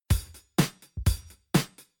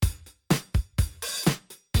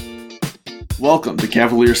Welcome to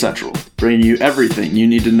Cavalier Central, bringing you everything you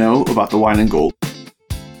need to know about the wine and gold.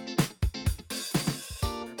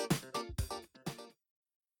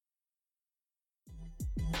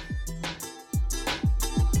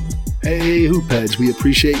 Hey Hoopheads, we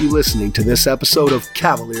appreciate you listening to this episode of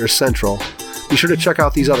Cavalier Central. Be sure to check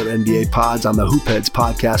out these other NBA pods on the Hoopheads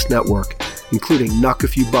Podcast Network, including Knuck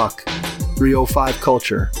If You Buck, 305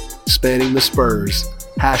 Culture, Spanning the Spurs,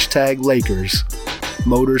 Hashtag Lakers,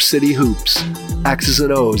 Motor City Hoops, X's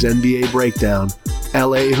and O's NBA Breakdown,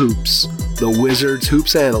 LA Hoops, The Wizards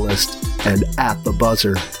Hoops Analyst, and At the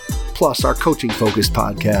Buzzer. Plus our coaching-focused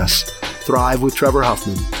podcasts, Thrive with Trevor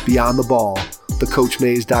Huffman, Beyond the Ball, the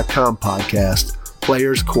CoachMaze.com podcast,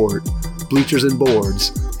 Players Court, Bleachers and Boards,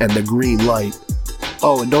 and The Green Light.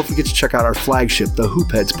 Oh, and don't forget to check out our flagship, the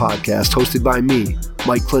Hoopheads podcast, hosted by me,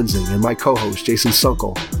 Mike Klinzing, and my co-host, Jason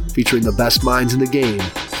Sunkel, featuring the best minds in the game,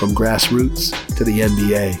 from grassroots to the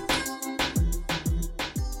NBA.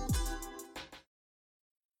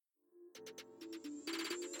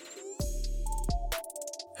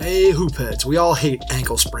 Hey Hoopheads, we all hate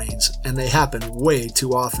ankle sprains, and they happen way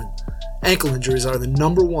too often. Ankle injuries are the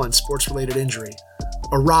number one sports-related injury.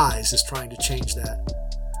 Arise is trying to change that.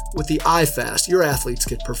 With the iFast, your athletes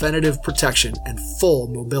get preventative protection and full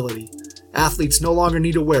mobility. Athletes no longer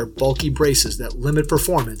need to wear bulky braces that limit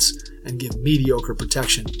performance and give mediocre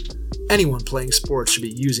protection. Anyone playing sports should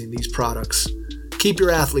be using these products. Keep your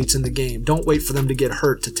athletes in the game. Don't wait for them to get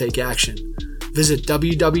hurt to take action. Visit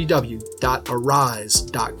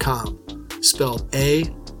www.arise.com, spelled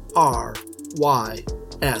A-R-Y-S-E,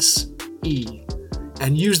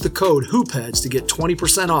 and use the code HOOPHEADS to get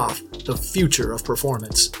 20% off the future of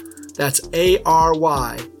performance. That's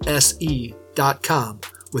ARYSE.com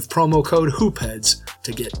with promo code HOOPHEADS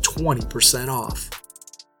to get 20% off.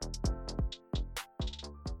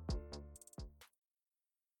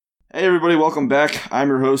 Hey everybody, welcome back. I'm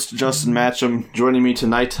your host, Justin Matcham. Joining me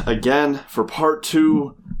tonight again for part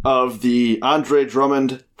 2 of the Andre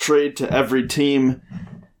Drummond trade to every team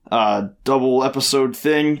double episode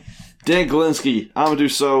thing. Dan Galinsky, Amadou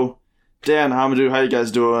So. Dan, Amadou, how you guys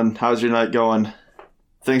doing? How's your night going?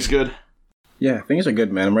 Things good? Yeah, things are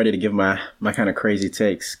good, man. I'm ready to give my kind of crazy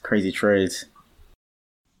takes, crazy trades.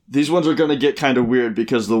 These ones are going to get kind of weird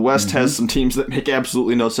because the West has some teams that make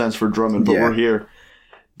absolutely no sense for Drummond, but we're here.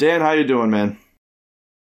 Dan, how you doing, man?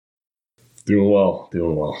 Doing well.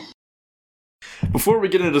 Before we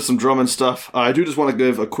get into some Drummond stuff, I do just want to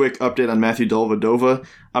give a quick update on Matthew Dellavedova.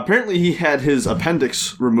 Apparently he had his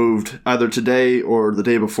appendix removed either today or the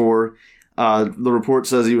day before. The report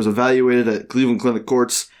says he was evaluated at Cleveland Clinic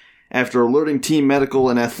Courts after alerting team medical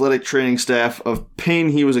and athletic training staff of pain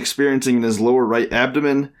he was experiencing in his lower right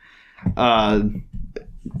abdomen.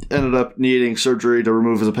 Ended up needing surgery to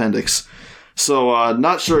remove his appendix. So,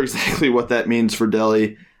 not sure exactly what that means for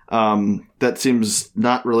Delly. That seems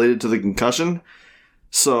not related to the concussion.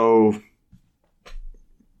 So,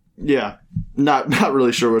 yeah, not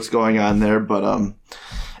really sure what's going on there, but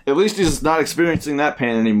at least he's not experiencing that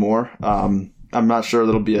pain anymore. I'm not sure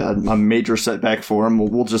that'll be a major setback for him.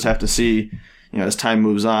 We'll just have to see, as time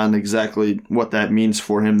moves on, exactly what that means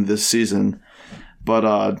for him this season. But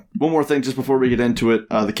one more thing just before we get into it.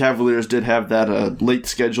 The Cavaliers did have that late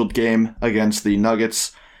scheduled game against the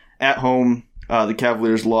Nuggets at home. The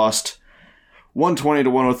Cavaliers lost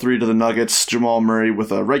 120-103 to the Nuggets. Jamal Murray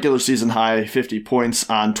with a regular season high 50 points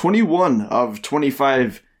on 21 of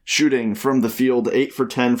 25 shooting from the field, 8 for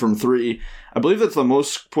 10 from 3. I believe that's the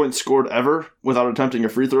most points scored ever without attempting a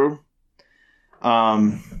free throw.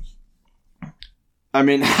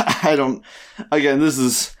 This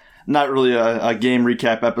is not really a game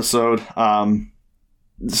recap episode.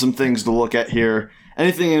 Some things to look at here.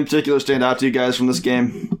 Anything in particular stand out to you guys from this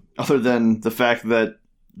game, other than the fact that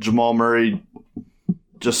Jamal Murray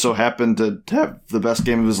just so happened to have the best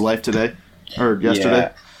game of his life today, or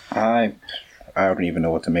yesterday? Yeah, I don't even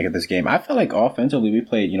know what to make of this game. I feel like offensively we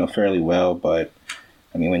played, fairly well, but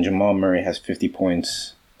I mean, when Jamal Murray has 50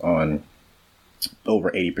 points on over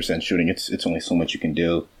 80% shooting, it's only so much you can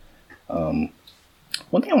do. One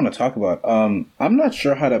thing I want to talk about, I'm not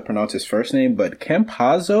sure how to pronounce his first name, but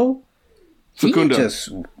Campazzo? Facundo.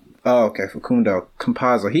 Facundo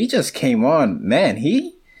Campazzo. He just came on. Man,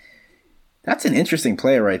 that's an interesting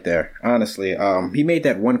player right there, honestly. He made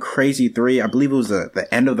that one crazy three. I believe it was the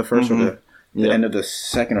end of the first or the end of the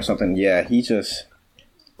second or something. Yeah, he just...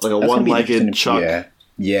 Like a one-legged chuck.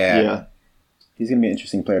 Yeah. He's going to be an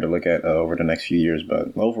interesting player to look at over the next few years. But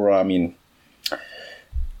overall, I mean...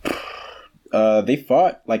 they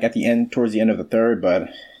fought towards the end of the third, but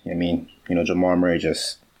I mean, Jamal Murray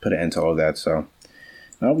just put an end to all of that. So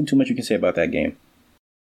not really too much you can say about that game.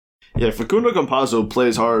 Yeah, Facundo Campazzo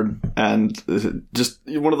plays hard and just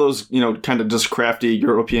one of those, kind of just crafty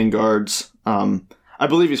European guards. I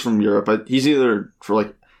believe he's from Europe, but he's either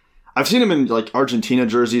for I've seen him in Argentina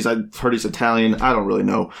jerseys. I've heard he's Italian. I don't really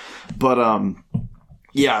know, but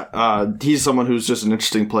he's someone who's just an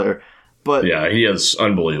interesting player. But yeah, he has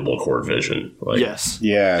unbelievable court vision. Yes.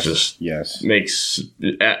 Makes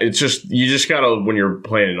it's just you just gotta, when you're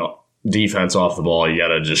playing defense off the ball, you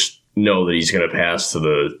gotta just know that he's gonna pass to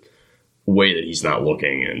the way that he's not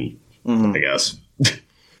looking, and I guess.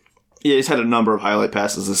 Yeah, he's had a number of highlight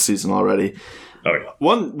passes this season already. Oh yeah.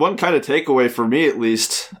 One kind of takeaway for me, at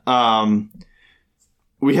least,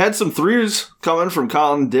 we had some threes coming from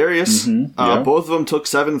Colin Darius. Both of them took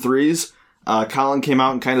 7 threes. Colin came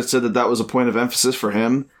out and kind of said that was a point of emphasis for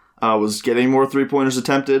him, was getting more 3-pointers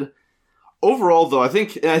attempted. Overall, though, I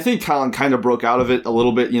think Colin kind of broke out of it a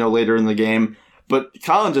little bit, later in the game. But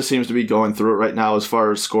Colin just seems to be going through it right now as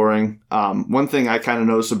far as scoring. One thing I kind of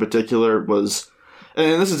noticed in particular was,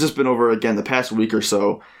 and this has just been over again the past week or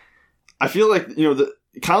so, I feel like,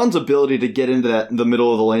 Colin's ability to get into the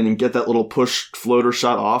middle of the lane and get that little push floater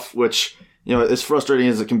shot off, which, as frustrating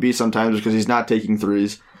as it can be sometimes because he's not taking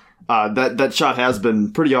threes, that shot has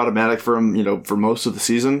been pretty automatic for him, for most of the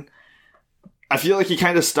season. I feel like he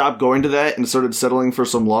kind of stopped going to that and started settling for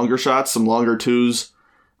some longer shots, some longer twos,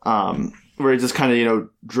 where he just kind of,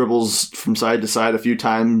 dribbles from side to side a few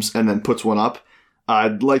times and then puts one up.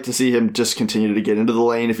 I'd like to see him just continue to get into the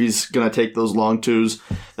lane if he's going to take those long twos.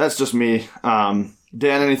 That's just me.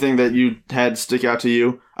 Dan, anything that you had stick out to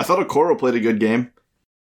you? I thought Okoro played a good game.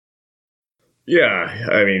 Yeah,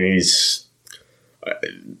 I mean,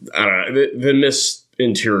 I don't know. The missed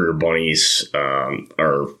interior bunnies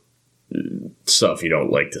are stuff you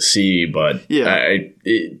don't like to see, but yeah. I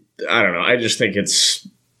don't know. I just think it's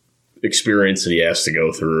experience that he has to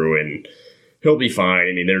go through, and he'll be fine.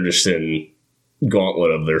 I mean, they're just in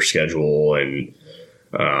gauntlet of their schedule, and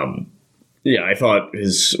I thought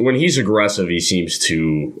when he's aggressive, he seems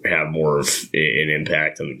to have more of an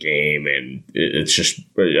impact on the game, and it's just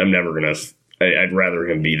I'd rather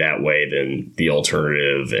him be that way than the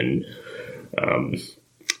alternative, and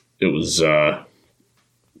it was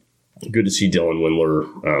good to see Dylan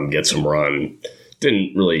Windler get some run.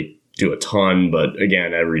 Didn't really do a ton, but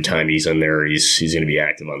again, every time he's in there, he's going to be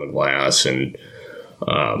active on the glass, and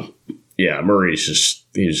Murray's just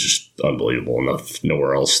unbelievable. Nothing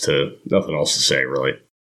else to say, really.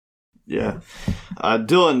 Yeah.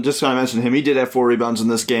 Dylan, just kind of mentioned him. He did have 4 rebounds in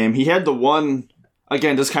this game. He had the one,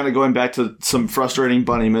 again, just kind of going back to some frustrating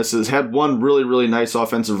bunny misses, had one really, really nice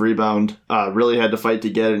offensive rebound. Really had to fight to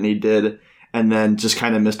get it, and he did. And then just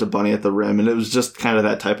kind of missed a bunny at the rim. And it was just kind of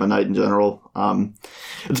that type of night in general.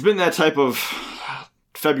 It's been that type of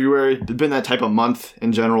February. It's been that type of month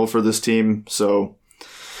in general for this team. So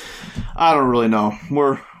I don't really know.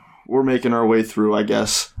 We're making our way through, I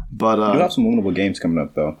guess. But we do have some winnable games coming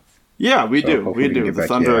up, though. Yeah, we do. We do. The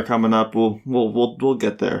Thunder are coming up. We'll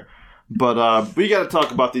get there. But we got to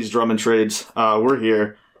talk about these Drummond trades. We're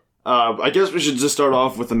here. I guess we should just start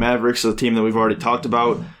off with the Mavericks, a team that we've already talked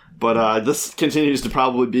about. But this continues to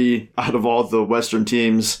probably be, out of all the Western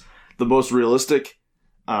teams, the most realistic.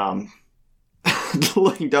 Looking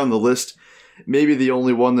down the list, maybe the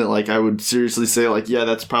only one that I would seriously say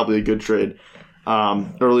that's probably a good trade, or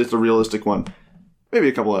at least a realistic one. Maybe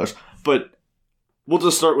a couple others, but we'll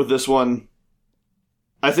just start with this one.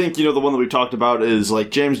 I think the one that we talked about is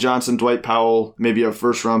James Johnson, Dwight Powell, maybe a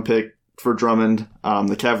first-round pick for Drummond.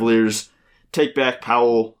 The Cavaliers take back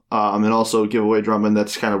Powell and also give away Drummond.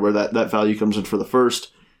 That's kind of where that value comes in for the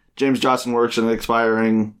first. James Johnson works and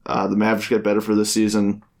expiring. The Mavericks get better for this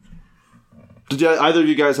season. Did either of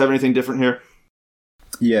you guys have anything different here?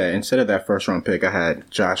 Yeah, instead of that first-round pick, I had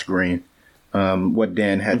Josh Green. What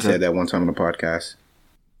Dan had said that one time on the podcast.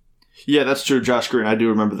 Yeah, that's true. Josh Green, I do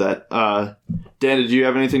remember that. Dan, did you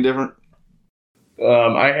have anything different?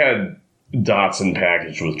 I had Dotson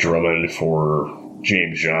packaged with Drummond for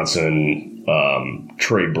James Johnson,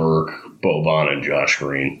 Trey Burke, Boban, and Josh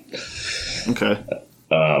Green. Okay.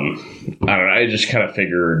 I don't know. I just kind of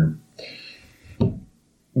figured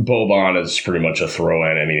Boban is pretty much a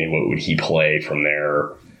throw-in. I mean, what would he play from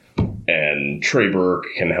there? And Trey Burke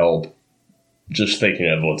can help. Just thinking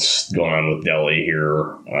of what's going on with Delhi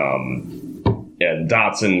here. And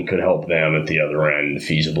Dotson could help them at the other end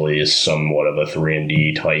feasibly as somewhat of a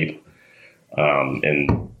 3-and-D type.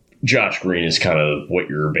 And Josh Green is kind of what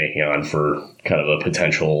you're banking on for kind of a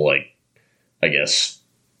potential,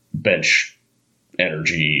 bench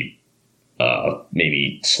energy,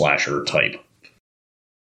 maybe slasher type.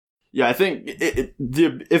 Yeah, I think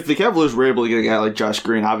if the Cavaliers were able to get a guy like Josh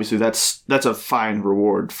Green, obviously that's a fine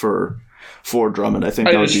reward for Drummond. I think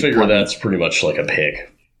I that just figure that's pretty much like a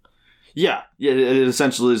pick. Yeah, it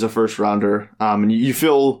essentially is a first rounder. And you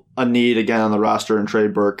feel a need again on the roster in Trey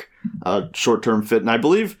Burke, short term fit, and I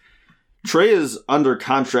believe Trey is under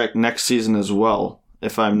contract next season as well,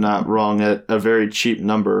 if I'm not wrong, at a very cheap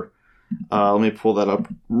number. Let me pull that up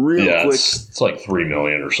real quick. It's like $3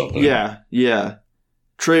 million or something. Yeah.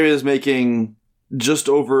 Trey is making just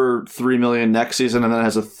over $3 million next season, and then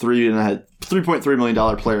has a $3.3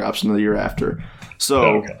 million player option the year after.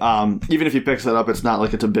 So even if he picks that up, it's not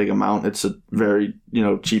like it's a big amount. It's a very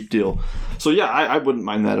cheap deal. So yeah, I wouldn't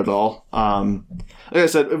mind that at all. Like I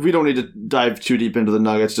said, we don't need to dive too deep into the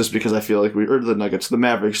Nuggets, just because I feel like the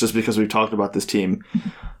Mavericks, just because we've talked about this team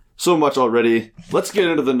so much already. Let's get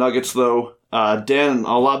into the Nuggets though. Dan,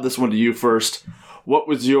 I'll lob this one to you first. What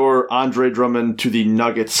was your Andre Drummond to the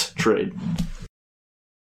Nuggets trade?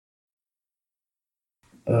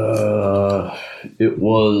 It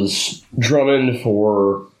was Drummond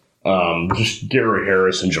for just Gary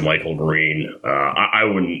Harris and JaMychal Green. I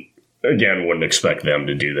wouldn't expect them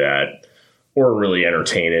to do that or really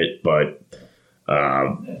entertain it, but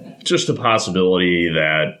just a possibility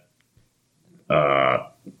that I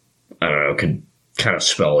don't know, could kind of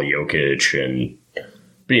spell Jokic and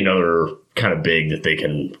be another kind of big that they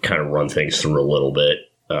can kind of run things through a little bit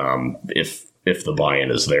if the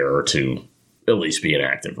buy-in is there to at least be an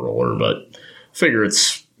active roller, but figure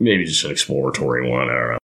it's maybe just an exploratory one. I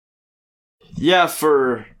don't know. Yeah,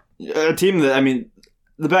 for a team that,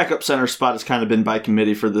 the backup center spot has kind of been by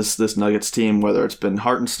committee for this Nuggets team, whether it's been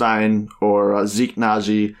Hartenstein or Zeke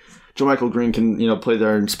Naji. JaMychal Green can, play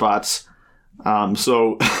there in spots.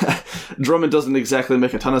 So Drummond doesn't exactly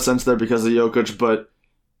make a ton of sense there because of Jokic, but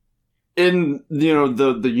in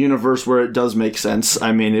the universe where it does make sense,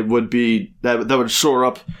 it would be that would shore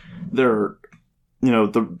up their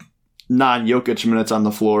the non-Jokic minutes on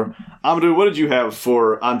the floor. Amadou, what did you have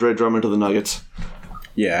for Andre Drummond to the Nuggets?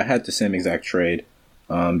 Yeah, I had the same exact trade.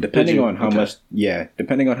 Depending on how much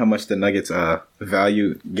the Nuggets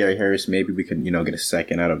value Gary Harris, maybe we could get a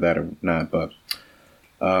second out of that or not. But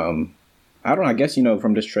I don't know. I guess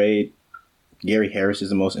from this trade, Gary Harris is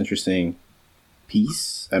the most interesting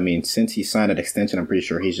piece. Since he signed an extension, I'm pretty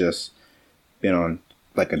sure he's just been on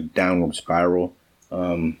like a downward spiral.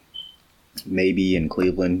 Maybe in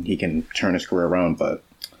Cleveland he can turn his career around, but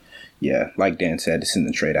yeah, like Dan said, this isn't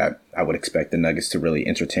the trade I would expect the Nuggets to really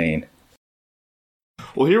entertain.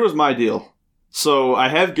 Well, here was my deal. So I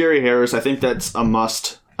have Gary Harris. I think that's a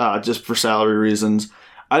must, just for salary reasons.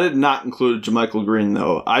 I did not include JaMychal Green,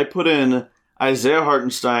 though. I put in Isaiah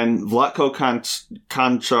Hartenstein, Vlatko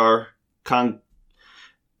Konchar,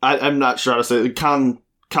 I'm not sure how to say it,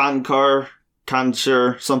 Konchar,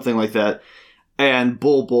 something like that, and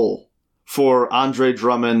Bull for Andre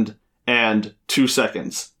Drummond and 2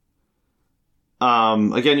 seconds.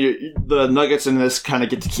 Again, the Nuggets in this kind of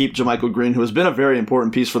get to keep JaMychal Green, who has been a very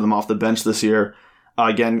important piece for them off the bench this year.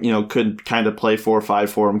 Again, could kind of play 4-5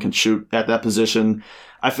 for him, can shoot at that position.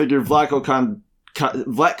 I figured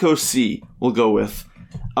Vlatko C we'll go with.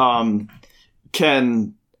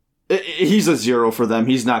 He's a 0 for them.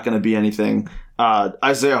 He's not going to be anything.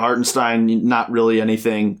 Isaiah Hartenstein, not really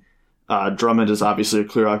anything. Drummond is obviously a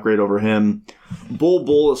clear upgrade over him.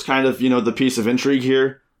 Bull is kind of, the piece of intrigue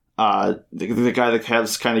here. The guy that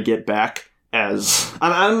has kind of get back as...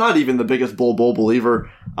 I'm not even the biggest Bull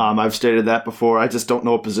believer. I've stated that before. I just don't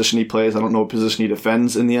know what position he plays. I don't know what position he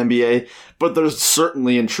defends in the NBA. But there's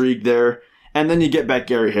certainly intrigue there. And then you get back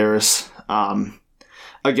Gary Harris.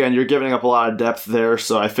 Again, you're giving up a lot of depth there.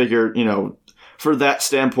 So I figure, for that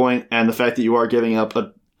standpoint and the fact that you are giving up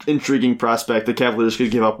a intriguing prospect, the Cavaliers could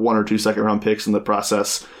give up 1 or 2 second-round picks in the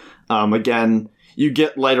process. Again, you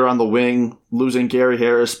get lighter on the wing, losing Gary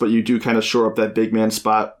Harris, but you do kind of shore up that big man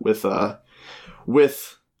spot with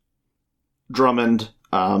Drummond.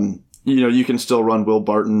 You can still run Will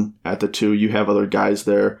Barton at the 2. You have other guys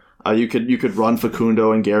there. You could run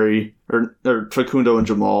Facundo and Gary or Facundo and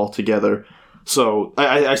Jamal together. So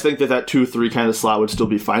I think that 2-3 kind of slot would still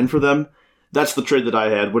be fine for them. That's the trade that I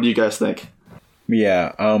had. What do you guys think?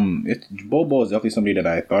 Yeah, Bull is definitely somebody that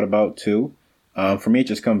I thought about too. For me, it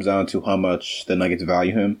just comes down to how much the Nuggets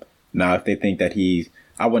value him. Now, if they think that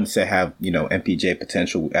I wouldn't say have, MPJ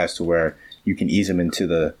potential as to where you can ease him into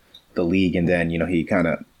the league and then, he kind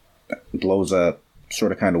of blows up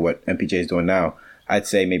sort of kind of what MPJ is doing now. I'd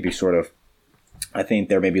say maybe sort of, I think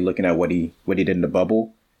they're maybe looking at what he did in the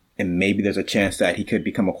bubble, and maybe there's a chance that he could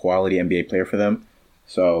become a quality NBA player for them.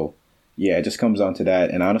 So, yeah, it just comes down to that.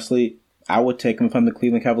 And honestly, I would take him from the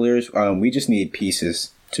Cleveland Cavaliers. We just need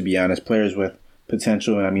pieces to be honest. Players with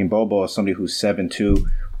potential. And I mean, Bol Bol is somebody who's 7'2".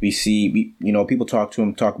 People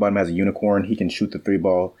talk about him as a unicorn. He can shoot the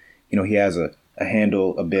 3-ball. He has a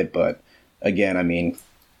handle a bit, but again, I mean,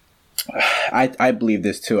 I believe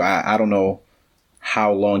this too. I don't know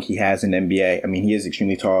how long he has in the NBA. I mean, he is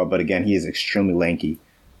extremely tall, but again, he is extremely lanky.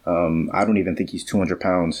 I don't even think he's 200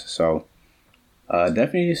 pounds. So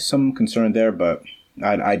definitely some concern there, but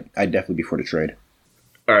I'd definitely be for the trade.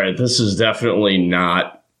 All right, this is definitely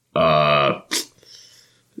not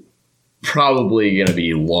probably going to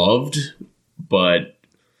be loved, but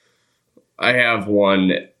I have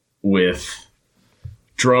one with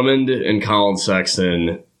Drummond and Colin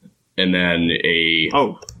Sexton, and then a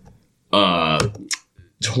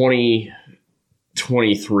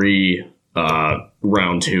 2023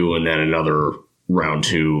 round 2, and then another round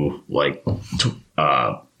 2,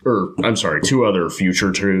 two other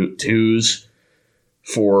future twos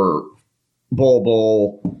for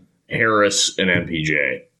Bol, Harris, and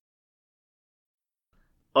MPJ.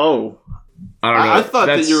 Oh, I don't know. I thought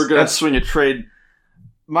that you were going to swing a trade.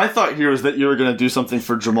 My thought here was that you were going to do something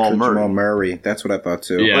for Jamal Murray. Jamal Murray, that's what I thought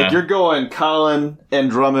too. Yeah. Like, you're going Colin and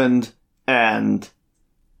Drummond and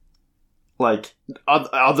like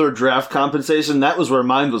other draft compensation. That was where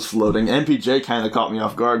mine was floating. MPJ kind of caught me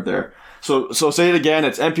off guard there. So say it again.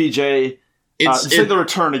 It's MPJ. Say the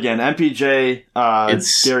return again. MPJ.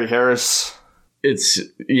 Gary Harris. It's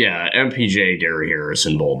MPJ, Gary Harris,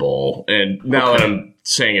 and Bol. And now that I'm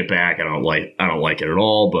saying it back, I don't like it at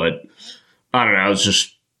all. But I don't know. I was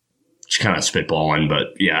just kind of spitballing.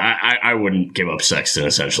 But yeah, I wouldn't give up Sexton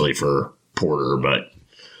essentially for Porter. But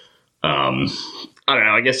I don't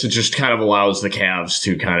know. I guess it just kind of allows the Cavs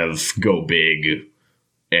to kind of go big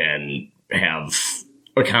and have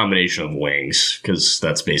a combination of wings, because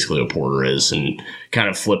that's basically what Porter is, and kind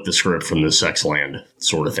of flip the script from the sex land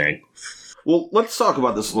sort of thing. Well, let's talk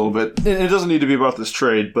about this a little bit. It doesn't need to be about this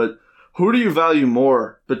trade, but who do you value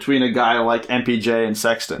more between a guy like MPJ and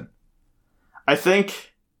Sexton? I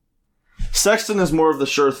think Sexton is more of the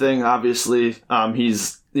sure thing, obviously.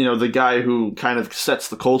 He's, the guy who kind of sets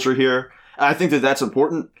the culture here. I think that that's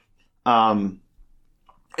important. MPJ,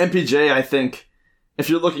 I think, if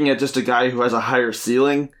you're looking at just a guy who has a higher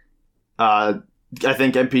ceiling, I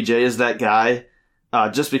think MPJ is that guy.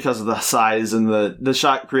 Just because of the size and the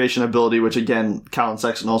shot creation ability, which again, Colin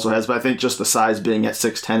Sexton also has, but I think just the size, being at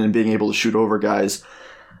 6'10" and being able to shoot over guys,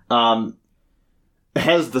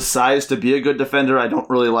 has the size to be a good defender. I don't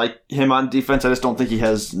really like him on defense. I just don't think he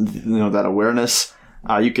has, that awareness.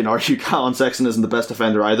 You can argue Colin Sexton isn't the best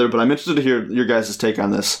defender either, but I'm interested to hear your guys' take on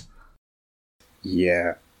this.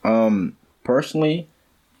 Yeah. Personally,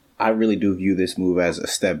 I really do view this move as a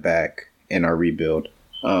step back in our rebuild.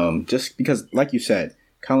 Just because, like you said,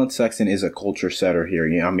 Colin Sexton is a culture setter here.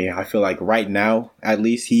 I feel like right now, at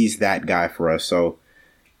least, he's that guy for us. So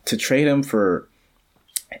to trade him for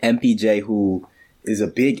MPJ, who is a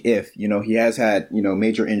big if, he has had,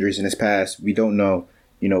 major injuries in his past. We don't know,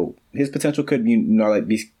 his potential could be,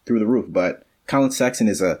 be through the roof. But Colin Sexton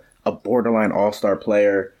is a borderline all-star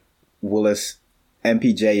player. Willis,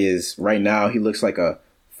 MPJ is right now, he looks like a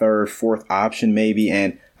third, fourth option maybe.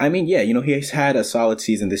 And I mean, yeah, he's had a solid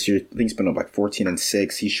season this year. I think he's been up like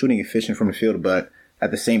 14-6. He's shooting efficient from the field, but at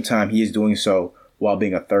the same time, he is doing so while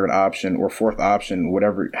being a third option or fourth option,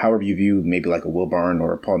 however you view maybe like a Will Barton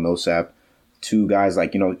or a Paul Millsap. Two guys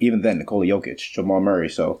like, even then, Nikola Jokic, Jamal Murray.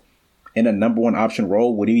 So in a number one option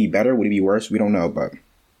role, would he be better? Would he be worse? We don't know, but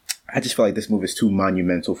I just feel like this move is too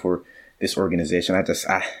monumental for this organization. I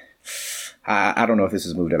don't know if this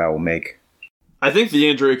is a move that I will make. I think the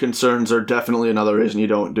injury concerns are definitely another reason you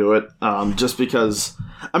don't do it. Just because,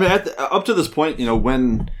 up to this point,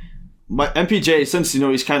 when MPJ, since,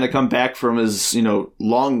 he's kind of come back from his,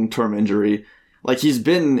 long-term injury, like he's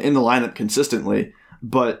been in the lineup consistently,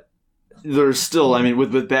 but there's still,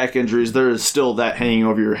 with back injuries, there is still that hanging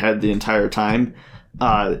over your head the entire time.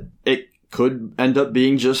 It could end up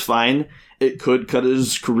being just fine. It could cut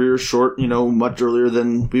his career short, much earlier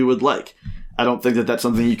than we would like. I don't think that that's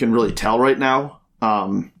something you can really tell right now.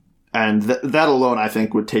 And that alone, I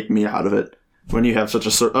think, would take me out of it when you have such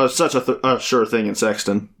a sure thing in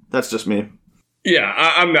Sexton. That's just me. Yeah,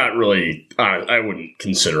 I'm not really, I wouldn't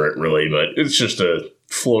consider it really, but it's just a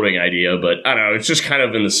floating idea. But I don't know, it's just kind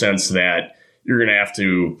of in the sense that you're going to have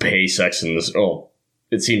to pay Sexton this. Oh,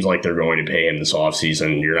 it seems like they're going to pay him this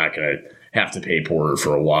offseason. You're not going to have to pay Porter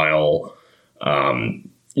for a while. Bol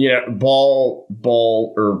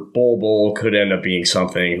could end up being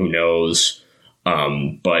something, who knows.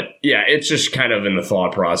 But yeah, it's just kind of in the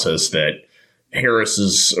thought process that Harris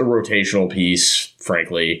is a rotational piece,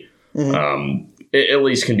 frankly. Mm-hmm. at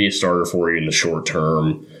least can be a starter for you in the short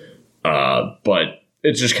term. But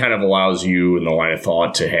it just kind of allows you in the line of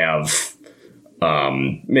thought to have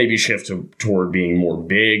maybe shift toward being more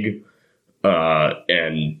big,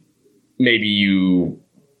 and maybe you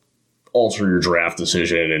alter your draft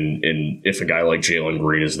decision. And if a guy like Jalen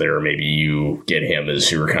Green is there, maybe you get him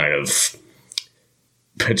as your kind of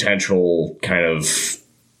potential kind of,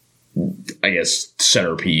 I guess,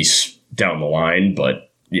 centerpiece down the line.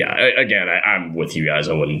 But yeah, again, I'm with you guys.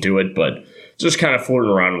 I wouldn't do it, but just kind of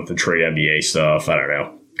flirting around with the trade NBA stuff. I don't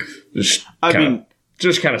know.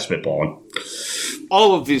 Just kind of spitballing.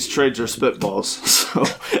 All of these trades are spitballs. So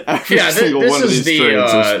every single one of these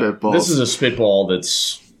trades are spitballs. This is a spitball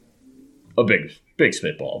that's a big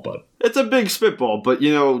spitball, but it's a big spitball. But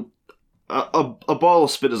you know, a ball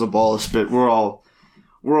of spit is a ball of spit. We're all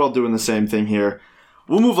doing the same thing here.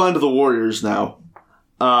 We'll move on to the Warriors now.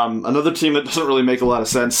 Another team that doesn't really make a lot of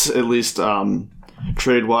sense, at least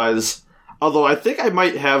trade wise. Although I think I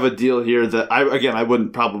might have a deal here that I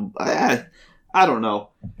wouldn't probably. I don't know.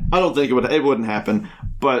 I don't think it wouldn't happen.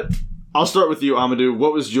 But I'll start with you, Amadou.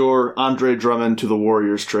 What was your Andre Drummond to the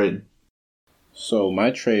Warriors trade? So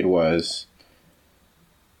my trade was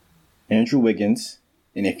Andrew Wiggins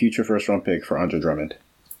and a future first-round pick for Andre Drummond.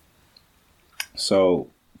 So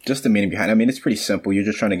just the meaning behind it. I mean, it's pretty simple. You're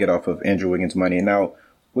just trying to get off of Andrew Wiggins' money. And now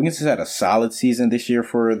Wiggins has had a solid season this year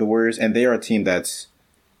for the Warriors, and they are a team that's,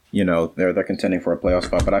 you know, they're contending for a playoff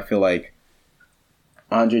spot. But I feel like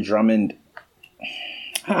Andre Drummond,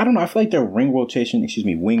 I don't know. I feel like their wing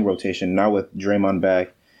rotation, now with Draymond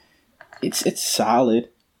back, it's solid.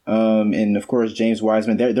 And of course, James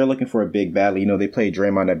Wiseman, they're looking for a big badly. You know, they played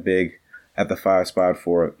Draymond at big at the 5 spot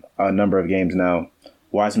for a number of games now.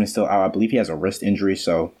 Wiseman's still out. I believe he has a wrist injury,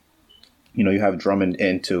 so you know you have Drummond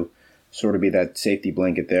in to sort of be that safety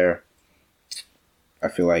blanket there. I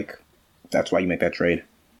feel like that's why you make that trade.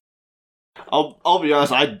 I'll be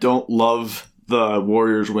honest. I don't love the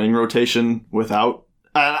Warriors wing rotation without.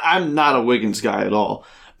 I'm not a Wiggins guy at all,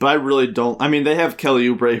 but I really don't. I mean, they have Kelly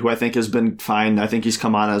Oubre, who I think has been fine. I think he's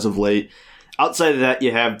come on as of late. Outside of that,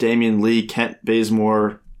 you have Damian Lee, Kent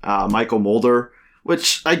Bazemore, Michael Mulder,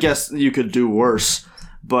 which I guess you could do worse.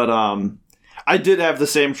 But I did have the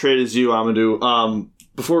same trade as you, Amadou.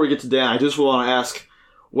 Before we get to Dan, I just want to ask,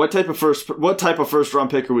 what type of first round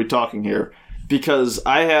pick are we talking here? Because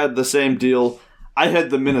I had the same deal. I had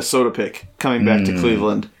the Minnesota pick coming back to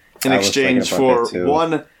Cleveland in exchange for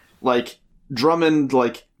one, like Drummond,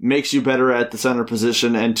 like makes you better at the center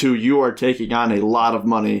position, and 2, you are taking on a lot of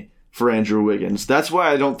money for Andrew Wiggins. That's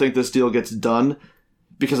why I don't think this deal gets done,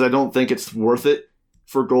 because I don't think it's worth it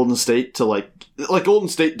for Golden State to like Golden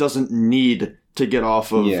State doesn't need to get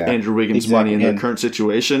off of Andrew Wiggins' money in their current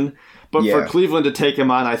situation. But for Cleveland to take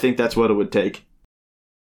him on, I think that's what it would take.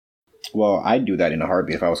 Well, I'd do that in a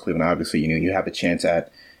heartbeat if I was Cleveland. Obviously, you know, you have a chance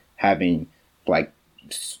at having, like,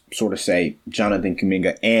 sort of say Jonathan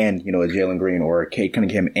Kuminga and, you know, a Jalen Green, or Cade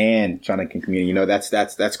Cunningham and Jonathan Kuminga. You know,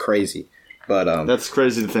 that's crazy. But that's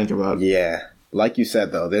crazy to think about. Yeah. Like you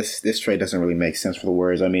said, though, this trade doesn't really make sense for the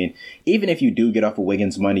Warriors. I mean, even if you do get off of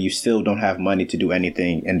Wiggins' money, you still don't have money to do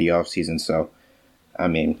anything in the offseason. So, I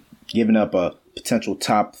mean, giving up a potential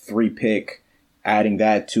top 3 pick, adding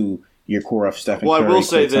that to your core of Stephen Curry, I will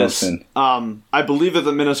say Klay this. Thompson. I believe that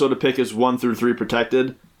the Minnesota pick is 1 through 3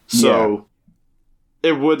 protected. So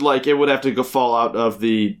it would have to fall out of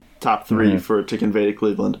the top 3 for it to convey to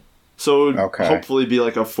Cleveland. So it would hopefully be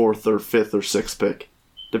like a 4th or 5th or 6th pick,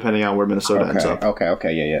 depending on where Minnesota ends up.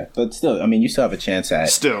 Okay. But still, I mean, you still have a chance at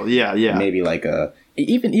maybe like a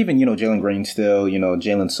even you know, Jalen Green still, you know,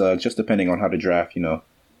 Jalen Suggs, just depending on how the draft, you know,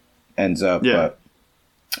 ends up. Yeah. But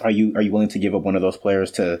are you willing to give up one of those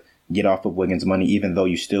players to get off of Wiggins' money, even though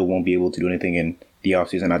you still won't be able to do anything in the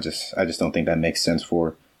offseason? I just don't think that makes sense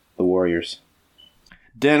for the Warriors.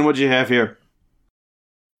 Dan, what'd you have here?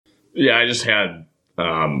 Yeah, I just had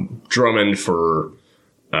Drummond for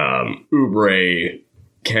Oubre,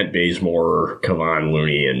 Kent Bazemore, Kevon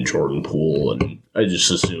Looney, and Jordan Poole, and I just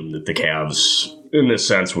assumed that the Cavs, in this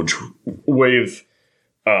sense, would waive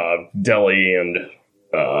Delly and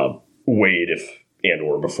Wade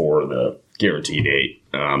or before the guarantee date.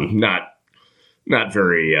 Not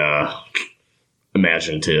very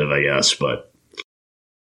imaginative, I guess, but.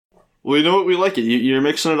 Well, you know what? We like it. You're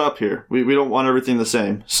mixing it up here. We don't want everything the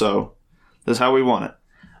same, so that's how we want it.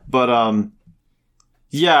 But,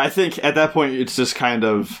 I think at that point it's just kind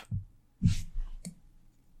of...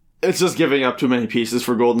 It's just giving up too many pieces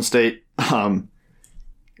for Golden State. And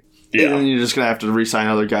then you're just going to have to re-sign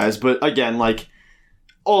other guys. But again, like,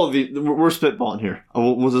 all of we're spitballing here.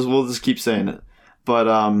 We'll just keep saying it. But,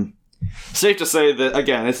 safe to say that,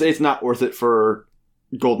 again, it's not worth it for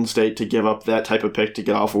Golden State to give up that type of pick to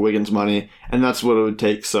get off of Wiggins' money, and that's what it would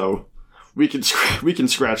take. So we can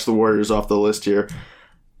scratch the Warriors off the list here.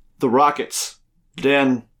 The Rockets.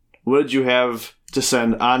 Dan, what did you have to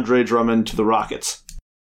send Andre Drummond to the Rockets?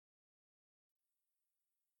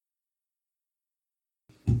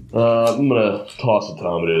 I'm going to toss it to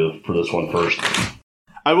Amadou for this one first.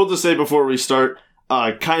 I will just say before we start,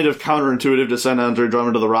 kind of counterintuitive to send Andre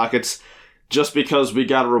Drummond to the Rockets, just because we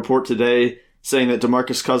got a report today saying that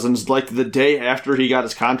DeMarcus Cousins, like the day after he got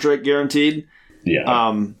his contract guaranteed, he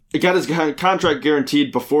got his contract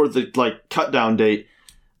guaranteed before the cut down date.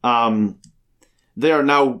 They are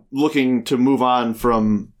now looking to move on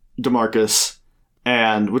from DeMarcus,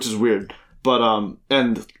 which is weird, but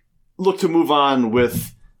and look to move on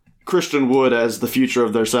with Christian Wood as the future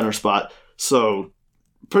of their center spot. So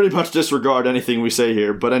pretty much disregard anything we say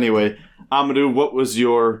here. But anyway, Amadou, what was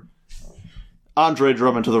your Andre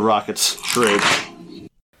Drummond to the Rockets trade?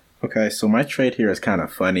 Okay, so my trade here is kind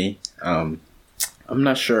of funny. I'm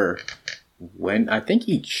not sure when. I think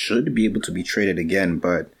he should be able to be traded again,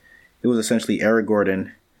 but it was essentially Eric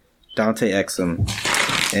Gordon, Dante Exum,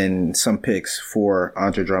 and some picks for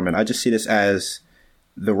Andre Drummond. I just see this as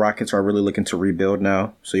the Rockets are really looking to rebuild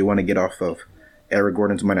now, so you want to get off of Eric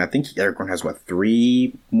Gordon's money. I think Eric Gordon has,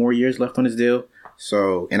 3 more years left on his deal.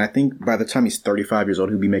 So, and I think by the time he's 35 years old,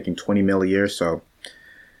 he'll be making $20 million a year. So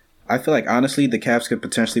I feel like, honestly, the Cavs could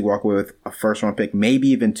potentially walk away with a first-round pick, maybe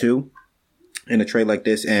even 2 in a trade like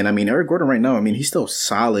this. And, I mean, Eric Gordon right now, he's still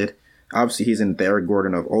solid. Obviously, he's in the Eric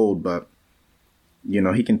Gordon of old, but,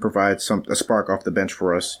 he can provide a spark off the bench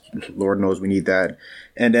for us. Lord knows we need that.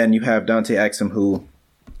 And then you have Dante Exum, who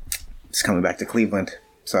is coming back to Cleveland.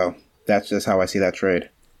 So that's just how I see that trade.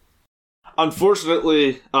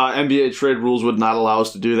 Unfortunately, NBA trade rules would not allow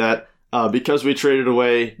us to do that because we traded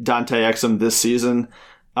away Dante Exum this season.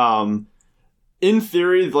 In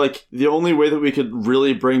theory, the only way that we could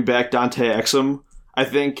really bring back Dante Exum, I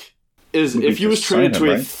think, is if he was traded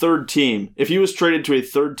to a third team. If he was traded to a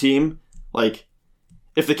third team,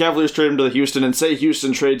 if the Cavaliers trade him to Houston and say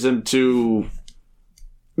Houston trades him to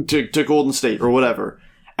Golden State or whatever,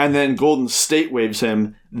 and then Golden State waives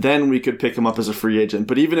him, then we could pick him up as a free agent.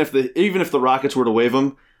 But even if the Rockets were to waive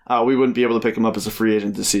him, we wouldn't be able to pick him up as a free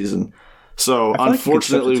agent this season. So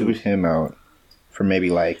unfortunately, we him out for maybe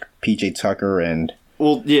PJ Tucker and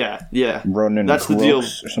Ronan. That's the deal,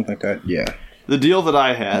 or something like that. Yeah, the deal that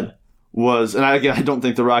I had was, and I don't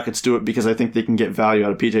think the Rockets do it because I think they can get value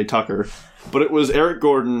out of PJ Tucker, but it was Eric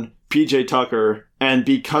Gordon, PJ Tucker, and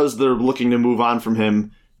because they're looking to move on from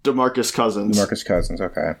him, DeMarcus Cousins. DeMarcus Cousins,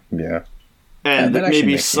 okay, yeah, and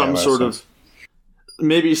maybe some sort of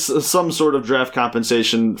draft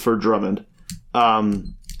compensation for Drummond.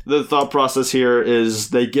 The thought process here is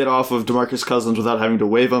they get off of DeMarcus Cousins without having to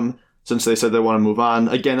waive him, since they said they want to move on.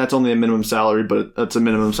 Again, that's only a minimum salary, but that's a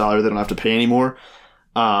minimum salary they don't have to pay anymore.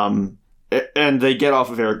 And they get off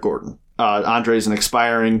of Eric Gordon. Andre isn't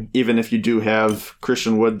expiring, even if you do have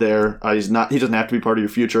Christian Wood there. He doesn't have to be part of your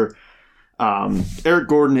future. Eric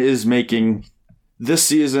Gordon is making this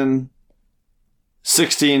season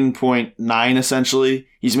 16.9 essentially.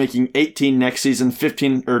 He's making 18 next season,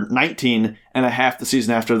 15 or 19 and a half the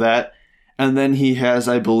season after that. And then he has,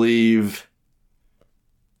 I believe,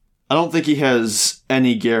 I don't think he has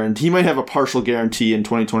any guarantee. He might have a partial guarantee in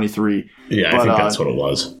 2023. Yeah, I think that's what it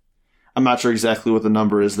was. I'm not sure exactly what the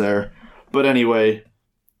number is there. But anyway,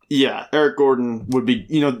 yeah, Eric Gordon would be,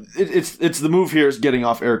 it's the move here is getting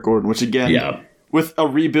off Eric Gordon, which again, with a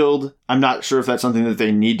rebuild, I'm not sure if that's something that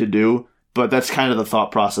they need to do, but that's kind of the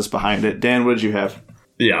thought process behind it. Dan, what did you have?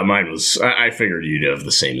 Yeah, mine was, I figured you'd have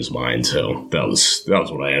the same as mine, so that was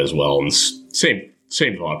what I had as well, and same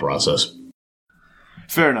thought process.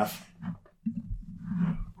 Fair enough.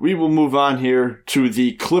 We will move on here to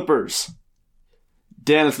the Clippers.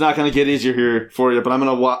 Dan, it's not going to get easier here for you, but I'm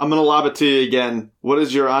gonna lob it to you again. What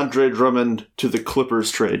is your Andre Drummond to the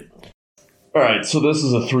Clippers trade? All right, so this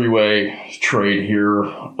is a 3-way trade here.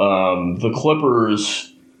 The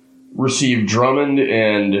Clippers received Drummond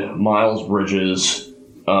and Miles Bridges,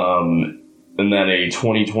 and then a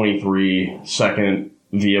 2023 second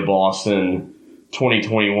via Boston,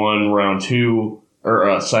 2021 round 2, or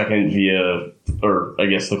a second via, or I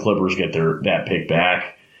guess the Clippers get that pick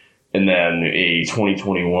back. And then a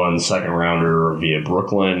 2021 second rounder via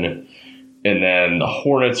Brooklyn. And then the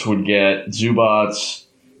Hornets would get Zubats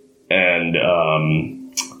and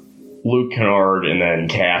Luke Kennard and then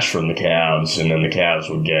cash from the Cavs. And then the Cavs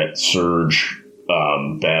would get Serge,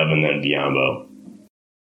 Bev, and then Biyombo.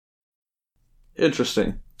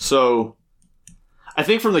 Interesting. So I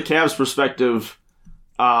think from the Cavs' perspective,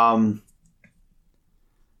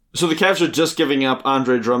 So the Cavs are just giving up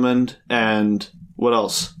Andre Drummond and what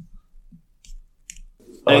else?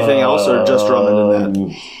 Anything else or just Drummond in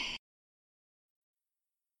that?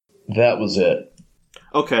 That was it.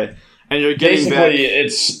 Okay. And you're getting basically,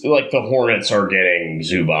 it's like the Hornets are getting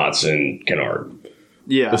Zubats and Kennard.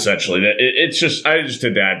 Yeah. Essentially. It's just, I just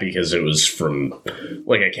did that because it was from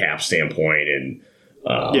like a cap standpoint and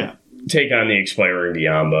take on the expiring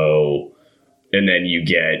Biyombo, and then you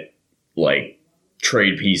get like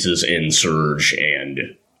trade pieces in Serge and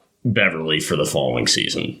Beverly for the following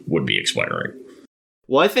season would be expiring.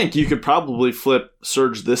 Well, I think you could probably flip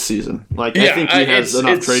Serge this season. Like, I think he has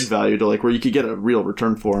enough trade value to like where you could get a real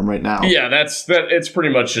return for him right now. Yeah, it's pretty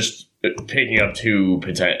much just picking up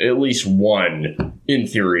at least one, in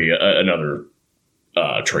theory, another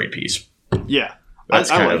trade piece. Yeah, that's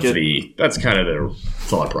kind of the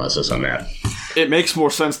thought process on that. It makes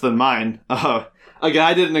more sense than mine. Again,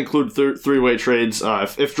 I didn't include three-way trades.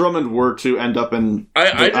 If Drummond were to end up in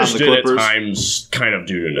I just did Clippers, at times kind of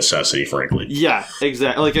due to necessity, frankly. Yeah,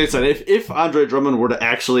 exactly. Like I said, if Andre Drummond were to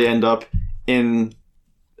actually end up in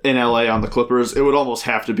LA on the Clippers, it would almost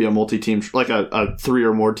have to be a multi-team, like a 3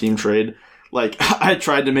 or more team trade. Like, I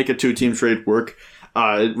tried to make a 2-team trade work.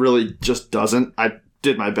 It really just doesn't. I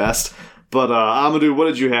did my best. But Amadou, what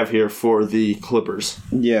did you have here for the Clippers?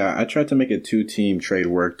 Yeah, I tried to make a 2-team trade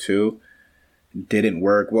work too. Didn't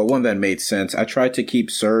work. Well, one that made sense. I tried to keep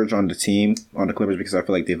Serge on the team, on the Clippers, because I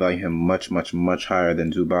feel like they value him much, much, much higher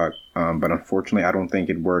than Zubac. But unfortunately, I don't think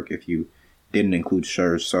it'd work if you didn't include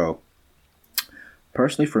Serge. So,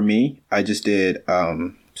 personally for me, I just did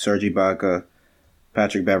Serge Ibaka,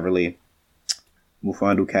 Patrick Beverly,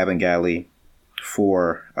 Mufiondu Kabengele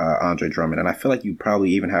for Andre Drummond. And I feel like you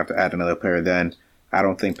probably even have to add another player then. I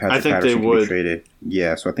don't think Patrick Patterson can be traded.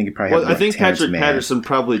 Yeah, so I think you probably have to. I think Patrick Patterson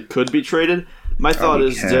probably could be traded. My thought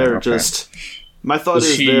is there's.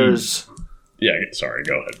 Yeah, sorry,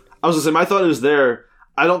 go ahead. I was gonna say my thought is there.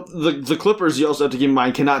 I don't. The Clippers, you also have to keep in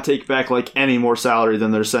mind, cannot take back like any more salary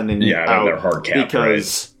than they're sending. Yeah, out they're hard capped,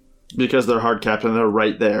 because they're hard capped and they're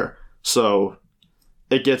right there. So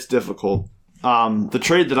it gets difficult. The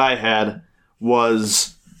trade that I had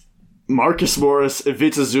was Marcus Morris,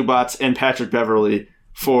 Ivica Zubac, and Patrick Beverly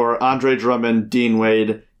for Andre Drummond, Dean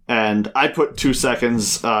Wade, and I put 2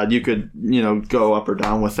 seconds. You could, go up or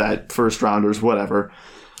down with that, first rounders, whatever.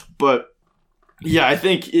 But yeah, I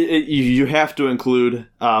think you have to include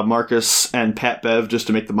Marcus and Pat Bev just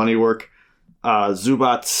to make the money work.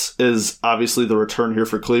 Zubac is obviously the return here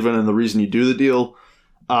for Cleveland and the reason you do the deal.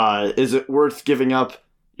 Is it worth giving up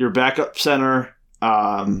your backup center,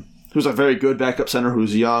 who's a very good backup center,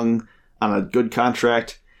 who's young, on a good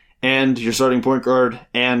contract, and your starting point guard,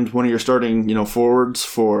 and one of your starting, forwards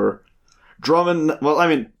for Drummond? Well, I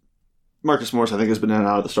mean, Marcus Morris, I think, has been in and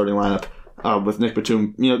out of the starting lineup with Nick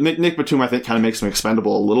Batum. Nick Batum, I think, kind of makes him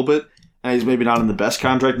expendable a little bit, and he's maybe not in the best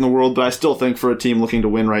contract in the world, but I still think for a team looking to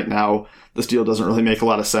win right now, this deal doesn't really make a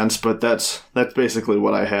lot of sense, but that's basically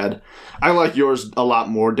what I had. I like yours a lot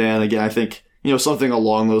more, Dan. Again, I think, something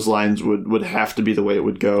along those lines would have to be the way it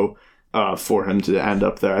would go. For him to end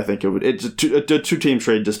up there, I think a 2-team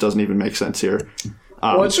trade just doesn't even make sense here.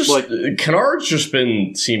 Well, it's just like Kennard's he's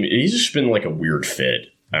just been like a weird fit.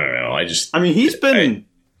 I don't know. He just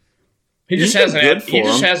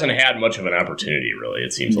hasn't had much of an opportunity, really.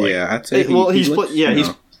 It seems like. Yeah, I'd say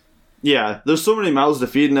there's so many mouths to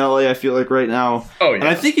feed in LA, I feel like, right now. Oh, yeah. And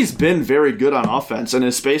I think he's been very good on offense, and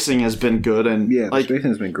his spacing has been good. And the spacing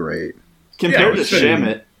has been great compared to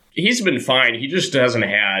Shamet. He's been fine. He just hasn't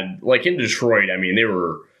had, like in Detroit, I mean,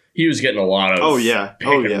 he was getting a lot of pick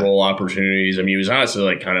and roll opportunities. I mean, he was honestly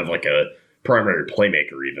like kind of like a primary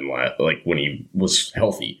playmaker even like when he was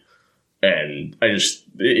healthy. And I don't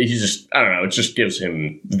know, it just gives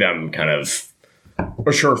them kind of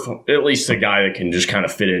at least a guy that can just kind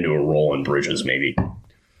of fit into a role in Bridges maybe.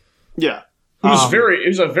 Yeah. He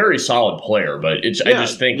was a very solid player, but I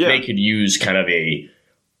just think they could use kind of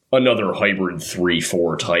another hybrid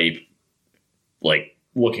 3-4 type, like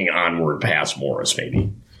looking onward past Morris,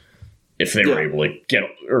 maybe. If they were able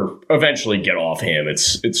to eventually get off him,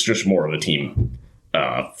 it's just more of a team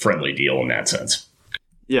friendly deal in that sense.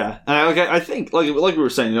 Yeah, and I think like we were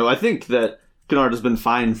saying, I think that Kennard has been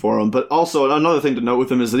fine for him, but also another thing to note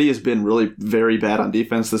with him is that he has been really very bad on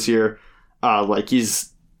defense this year.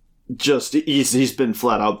 He's been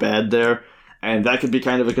flat out bad there. And that could be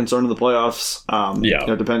kind of a concern in the playoffs.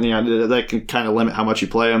 Depending on that can kind of limit how much you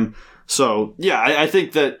play him. So I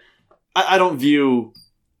think that I don't view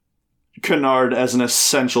Kennard as an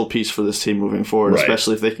essential piece for this team moving forward,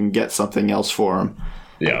 especially if they can get something else for him.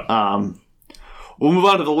 Yeah. We'll move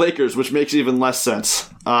on to the Lakers, which makes even less sense.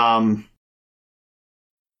 Amadou,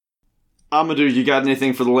 you got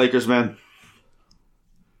anything for the Lakers, man?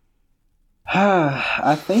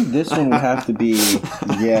 I think this one would have to be,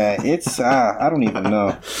 it's, I don't even know.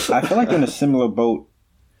 I feel like they're in a similar boat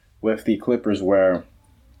with the Clippers where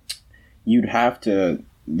you'd have to,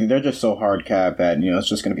 they're just so hard capped that, it's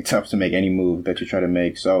just going to be tough to make any move that you try to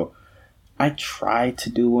make. So I tried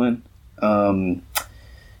to do one.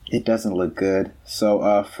 It doesn't look good.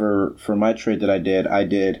 So for my trade that I did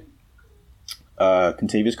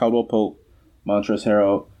Kentavious Caldwell-Pope, Montrezl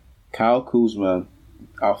Harrell, Kyle Kuzma,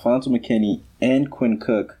 Alfonso McKinney, and Quinn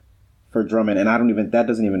Cook for Drummond, and that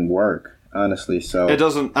doesn't even work, honestly. So it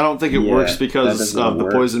doesn't. I don't think it works because of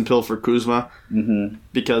the poison pill for Kuzma. Mm-hmm.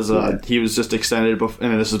 Because he was just extended,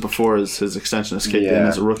 and this is before his extension is kicked in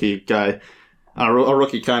as a rookie guy, a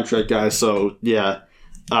rookie contract guy. So the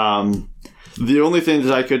only thing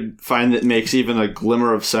that I could find that makes even a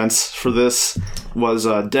glimmer of sense for this was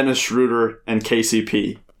Dennis Schroeder and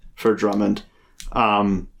KCP for Drummond,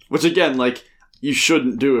 which again, like, you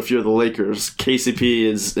shouldn't do if you're the Lakers. KCP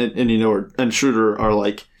is and Schroeder are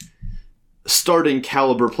like starting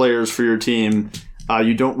caliber players for your team.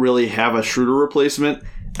 You don't really have a Schroeder replacement,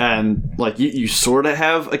 and like you sort of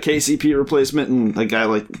have a KCP replacement and a guy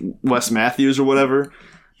like Wes Matthews or whatever,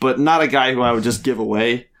 but not a guy who I would just give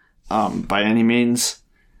away by any means.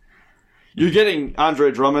 You're getting Andre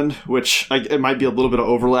Drummond, which it might be a little bit of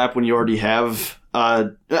overlap when you already have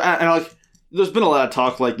and like. There's been a lot of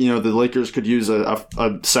talk, like, the Lakers could use a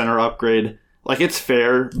center upgrade. Like, it's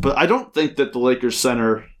fair, but I don't think that the Lakers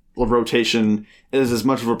center rotation is as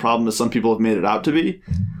much of a problem as some people have made it out to be.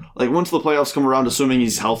 Like, once the playoffs come around, assuming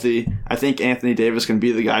he's healthy, I think Anthony Davis can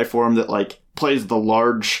be the guy for him that, like, plays the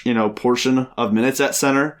large, portion of minutes at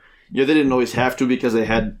center. They didn't always have to because they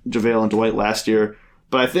had JaVale and Dwight last year.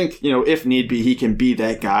 But I think, if need be, he can be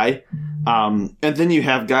that guy. And then you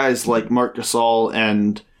have guys like Marc Gasol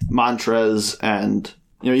and Montrez and,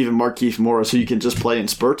 even Markieff Morris, who you can just play in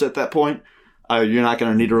spurts at that point. You're not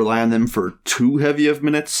going to need to rely on them for too heavy of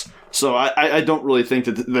minutes. So I don't really think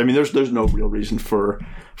that, there's no real reason for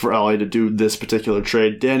LA to do this particular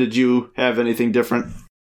trade. Dan, did you have anything different?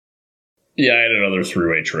 Yeah, I had another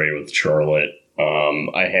three-way trade with Charlotte.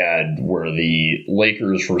 I had where the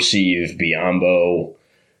Lakers receive Biyombo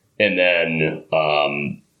and then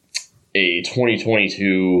a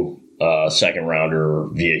 2022 second rounder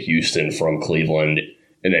via Houston from Cleveland,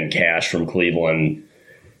 and then cash from Cleveland.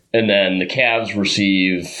 And then the Cavs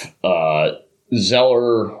receive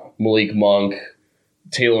Zeller, Malik Monk,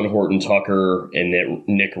 Talen Horton-Tucker, and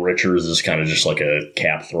Nick Richards is kind of just like a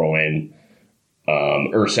cap throw-in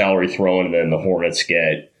or salary throw-in, and then the Hornets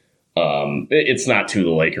get it's not to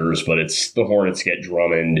the Lakers, but it's the Hornets get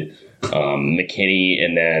Drummond, McKinney,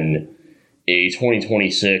 and then a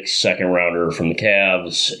 2026 second rounder from the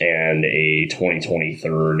Cavs and a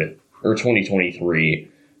 2023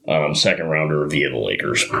 second rounder via the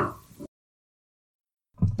Lakers.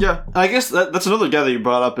 Yeah, I guess that's another guy that you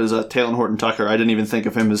brought up is Talen Horton-Tucker. I didn't even think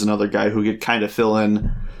of him as another guy who could kind of fill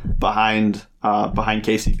in behind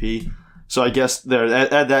KCP. So I guess there,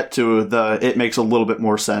 add that to it makes a little bit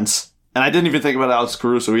more sense. And I didn't even think about Alex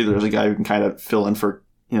Caruso either as a guy who can kind of fill in for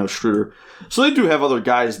Schroeder. So they do have other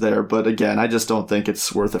guys there, but again, I just don't think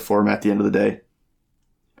it's worth it for him at the end of the day.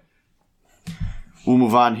 We'll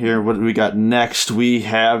move on here. What do we got next? We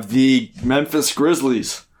have the Memphis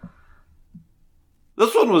Grizzlies.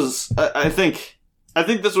 This one was, I think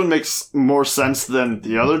this one makes more sense than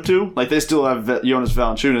the other two. Like, they still have Jonas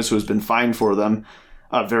Valanciunas, who has been fine for them.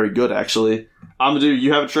 Very good, actually. Amadou,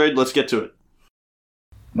 you have a trade? Let's get to it.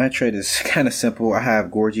 My trade is kind of simple. I have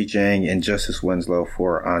Gorgie Jang and Justice Winslow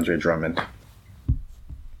for Andre Drummond.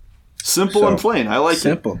 Simple and plain. I like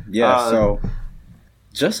simple. it. Yeah, so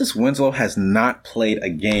Justice Winslow has not played a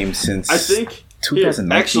game since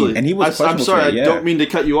 2019. Actually, and he was I'm sorry, I don't mean to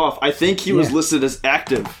cut you off. I think he was listed as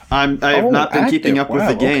active. I have not been keeping up with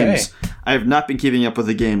the games. Okay. I have not been keeping up with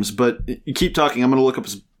the games, but you keep talking. I'm going to look up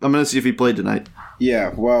I'm going to see if he played tonight.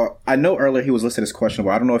 Yeah, well, I know earlier he was listed as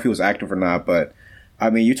questionable. I don't know if he was active or not, but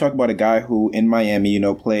you talk about a guy who in Miami,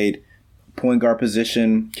 played point guard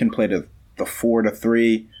position, can play the 4 to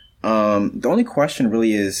 3. The only question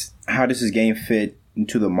really is, how does his game fit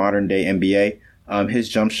into the modern day NBA? His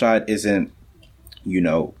jump shot isn't,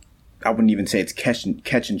 I wouldn't even say it's catch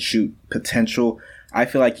and shoot potential. I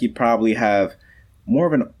feel like he'd probably have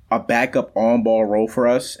more of a backup on ball role for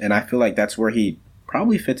us, and I feel like that's where he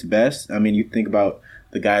probably fits best. You think about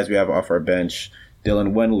the guys we have off our bench.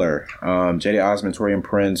 Dylan Windler, J.D. Osman, Taurean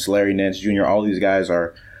Prince, Larry Nance Jr., all these guys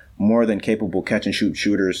are more than capable catch-and-shoot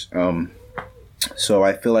shooters. So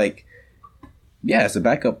I feel like yeah, as a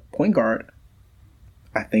backup point guard,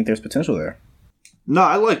 I think there's potential there. No,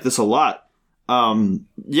 I like this a lot.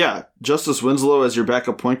 Yeah, Justice Winslow as your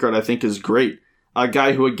backup point guard, I think, is great. A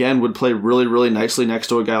guy who, again, would play really, really nicely next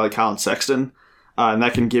to a guy like Colin Sexton, and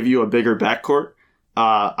that can give you a bigger backcourt.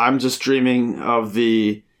 I'm just dreaming of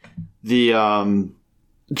the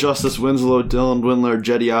Justice Winslow, Dylan Windler,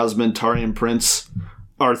 Jetty Osman, Taurean Prince,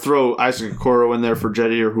 or throw Isaac Okoro in there for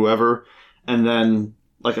Jetty or whoever, and then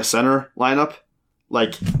like a center lineup.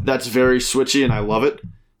 Like, that's very switchy, and I love it.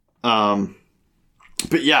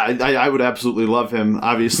 But yeah, I would absolutely love him.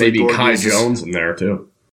 Obviously, maybe Kai Jones in there too.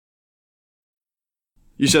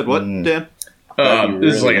 You said what, Dan?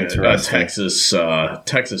 This is like a Texas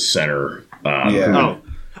center.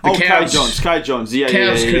 Kai Jones. Kai Jones. Yeah,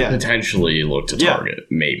 Cavs yeah. could potentially look to target,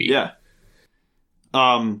 maybe. Yeah.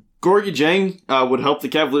 Gorgui Dieng would help the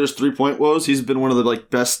Cavaliers' 3-point woes. He's been one of the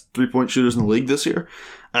best 3-point shooters in the league this year,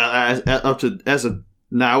 as of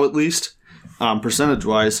now at least, percentage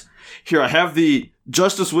wise. Here I have the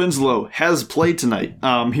Justice Winslow has played tonight.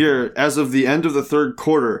 Here, as of the end of the third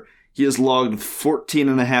quarter, he has logged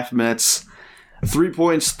 14.5 minutes, 3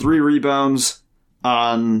 points, 3 rebounds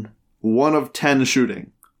on 1 of 10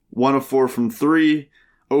 shooting, 1 of 4 from 3,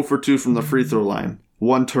 0 for 2 from the free throw line,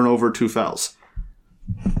 1 turnover, 2 fouls.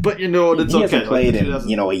 But you know what? It's he okay. Hasn't played in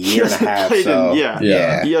a year and a half. So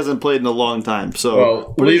yeah, he hasn't played in a long time. So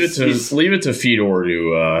well, leave it to Fedor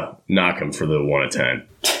to knock him for the 1 of 10.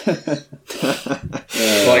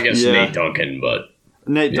 Well, I guess Nate Duncan, but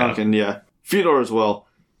Duncan, yeah, Fedor as well.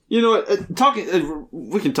 You know,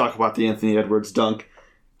 we can talk about the Anthony Edwards dunk.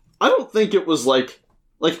 I don't think it was like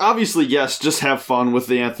obviously yes, just have fun with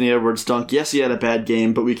the Anthony Edwards dunk. Yes, he had a bad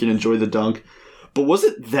game, but we can enjoy the dunk. But was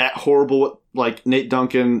it that horrible what Nate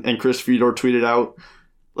Duncan and Chris Fedor tweeted out?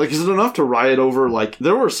 Is it enough to riot over?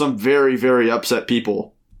 There were some very, very upset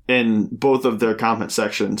people in both of their comment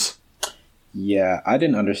sections. Yeah, I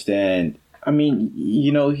didn't understand. I mean,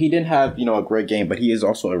 he didn't have, a great game, but he is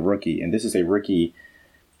also a rookie, and this is a rookie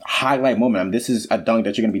highlight moment. I mean, this is a dunk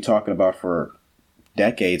that you're going to be talking about for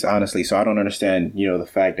decades, honestly. So I don't understand, the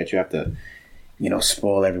fact that you have to,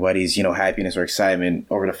 spoil everybody's, happiness or excitement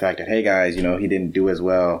over the fact that, hey guys, he didn't do as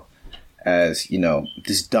well as,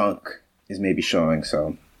 this dunk is maybe showing.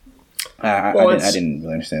 So I didn't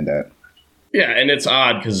really understand that. Yeah, and it's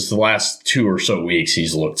odd because the last 2 or so weeks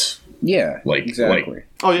he's looked exactly.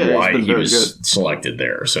 Why he was good. Selected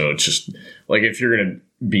there. So it's just if you're going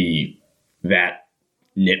to be that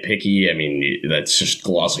nitpicky, I mean, that's just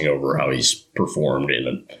glossing over how he's performed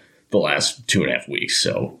in the last 2.5 weeks.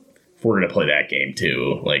 So if we're going to play that game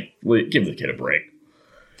too, give the kid a break.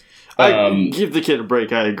 Give the kid a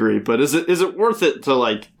break, I agree. But is it worth it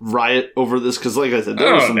to riot over this? Because like I said,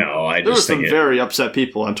 there were some very upset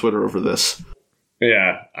people on Twitter over this.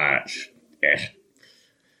 Yeah, I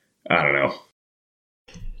don't know.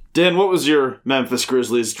 Dan, what was your Memphis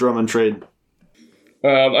Grizzlies Drummond trade?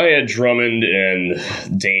 I had Drummond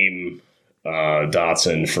and Dame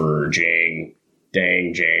Dotson for Jang,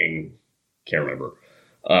 can't remember.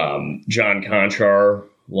 John Conchar,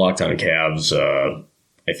 locked on Cavs,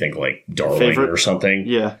 I think Darling favorite or something.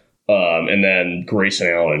 Yeah. And then Grayson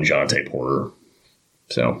Allen and Jonte Porter.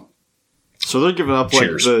 So they're giving up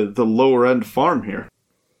the lower end farm here.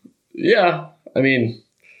 Yeah, I mean,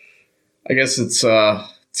 I guess it's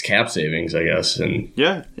cap savings, I guess, and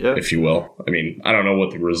yeah, if you will. I mean, I don't know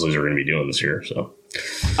what the Grizzlies are going to be doing this year. So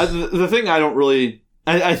the thing I don't really,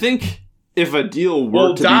 I think if a deal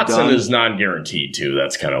were to Dotson be done, is non-guaranteed too.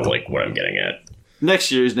 That's kind of what I'm getting at.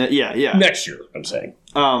 Next year, yeah. Next year, I'm saying.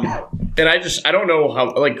 And I don't know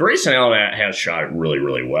how Grayson Allen has shot really,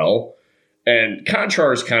 really well, and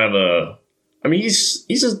Conchar is kind of he's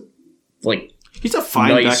a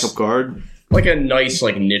fine backup guard. A nice,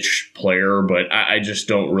 niche player, but I just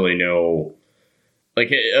don't really know.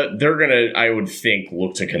 They're going to, I would think,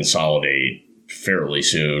 look to consolidate fairly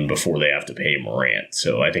soon before they have to pay Morant.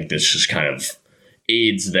 So I think this just kind of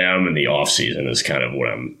aids them in the offseason is kind of what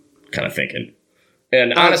I'm kind of thinking.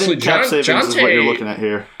 And honestly, Jonte is what you're looking at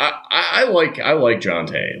here. I like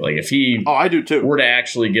Jonte. If he I do too. were to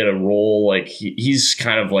actually get a role, he's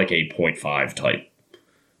kind of like a 0.5 type.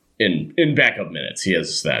 In backup minutes, he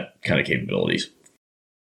has that kind of capabilities.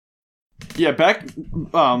 Yeah, back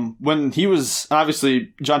when he was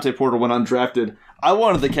obviously Jonte Porter went undrafted. I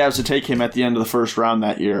wanted the Cavs to take him at the end of the first round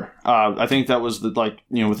that year. I think that was with the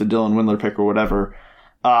Dylan Windler pick or whatever.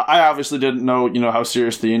 I obviously didn't know how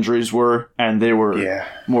serious the injuries were, and they were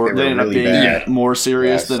they ended up being more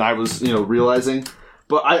serious than I was realizing.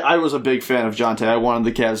 But I was a big fan of Jonte. I wanted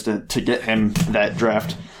the Cavs to get him that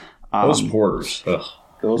draft. Those Porters. Ugh.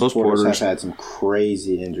 Those Porters have had some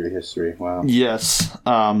crazy injury history. Wow. Yes.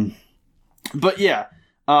 But yeah,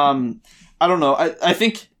 I don't know. I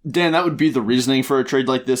think, Dan, that would be the reasoning for a trade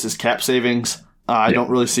like this is cap savings. I don't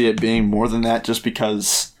really see it being more than that just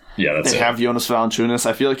because they have Jonas Valanciunas.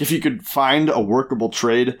 I feel like if you could find a workable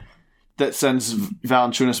trade that sends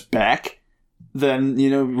Valanciunas back, then,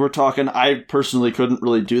 we're talking. I personally couldn't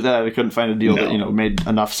really do that. I couldn't find a deal that, made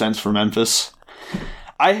enough sense for Memphis.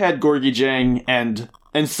 I had Gorgui Dieng, and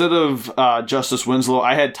instead of Justice Winslow,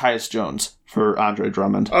 I had Tyus Jones for Andre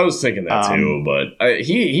Drummond. I was thinking that too, but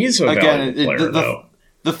he's a valuable player, though.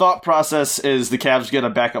 The thought process is the Cavs get a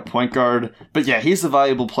backup point guard, but yeah, he's a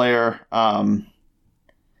valuable player. On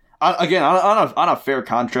a fair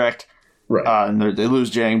contract, right? And they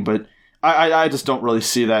lose Dieng, but I just don't really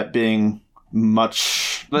see that being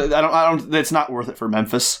much. I don't. It's not worth it for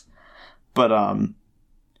Memphis. But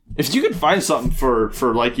if you could find something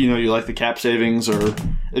for like you like the cap savings, or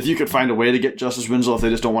if you could find a way to get Justice Winslow if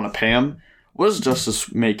they just don't want to pay him, what is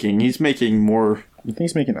Justice making? He's making more. You think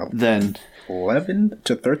he's making than 11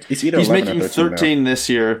 to 13? He's making 13 this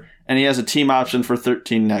year, and he has a team option for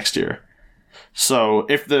 13 next year. So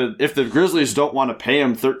if the Grizzlies don't want to pay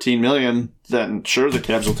him $13 million, then sure, the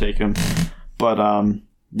Cavs will take him. But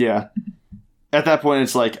yeah, at that point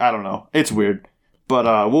it's like, I don't know, it's weird. But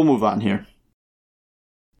we'll move on here.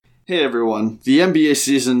 Hey everyone, the NBA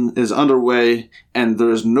season is underway, and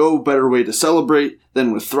there is no better way to celebrate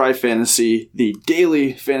than with Thrive Fantasy, the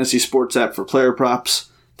daily fantasy sports app for player props.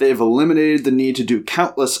 They've eliminated the need to do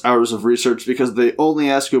countless hours of research because they only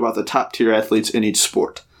ask you about the top tier athletes in each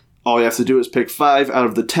sport. All you have to do is pick 5 out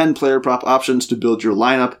of the 10 player prop options to build your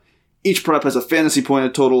lineup. Each prop has a fantasy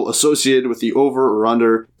point total associated with the over or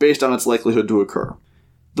under based on its likelihood to occur.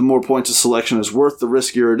 The more points a selection is worth, the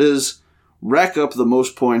riskier it is. Rack up the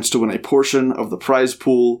most points to win a portion of the prize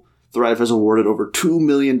pool. Thrive has awarded over $2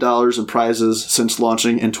 million in prizes since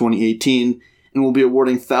launching in 2018 and will be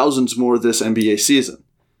awarding thousands more this NBA season.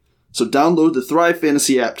 So download the Thrive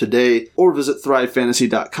Fantasy app today or visit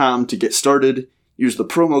thrivefantasy.com to get started. Use the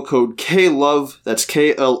promo code KLOVE, that's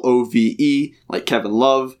KLOVE, like Kevin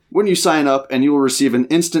Love, when you sign up, and you will receive an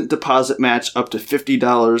instant deposit match up to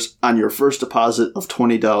 $50 on your first deposit of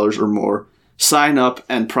 $20 or more. Sign up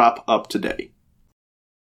and prop up today.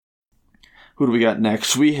 Who do we got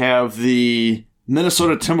next? We have the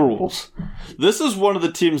Minnesota Timberwolves. This is one of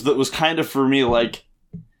the teams that was kind of, for me, like,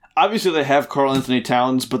 obviously they have Karl Anthony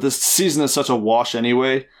Towns, but this season is such a wash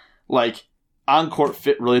anyway. Like, on-court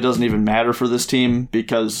fit really doesn't even matter for this team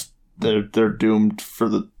because they're doomed for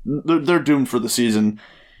the season.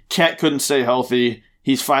 Cat couldn't stay healthy.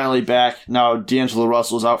 He's finally back. Now D'Angelo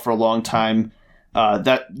Russell's out for a long time.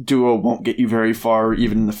 That duo won't get you very far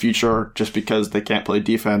even in the future just because they can't play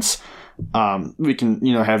defense. We can,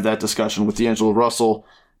 have that discussion with D'Angelo Russell.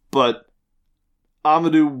 But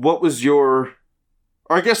Amadou, what was your...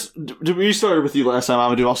 Or I guess, we started with you last time,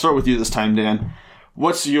 Amadou. I'll start with you this time, Dan.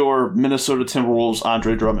 What's your Minnesota Timberwolves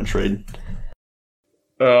Andre Drummond trade?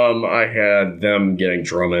 I had them getting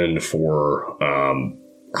Drummond for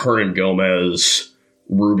Hernan Gomez,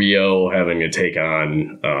 Rubio having to take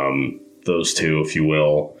on those two, if you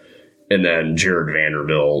will, and then Jared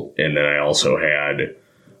Vanderbilt. And then I also had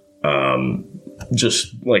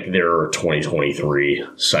just like their 2023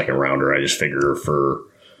 second rounder. I just figure for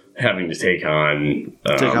having to take on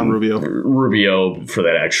Rubio for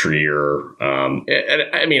that extra year.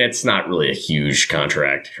 And I mean, it's not really a huge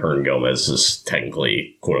contract. Hernan Gomez is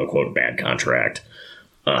technically, quote unquote, bad contract.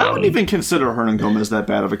 I wouldn't even consider Hernan Gomez that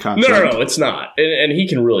bad of a contract. No, it's not. And he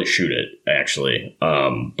can really shoot it, actually.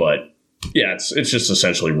 But yeah, it's just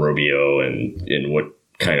essentially Rubio and what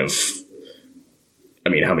kind of, I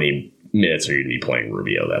mean, how many minutes are you going to be playing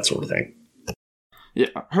Rubio, that sort of thing. Yeah,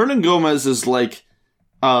 Hernan Gomez is like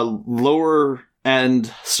a lower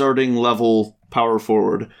end starting level power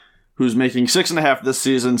forward who's making $6.5 this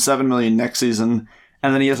season, $7 million next season,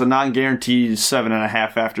 and then he has a non-guaranteed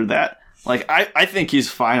 $7.5 after that. Like, I think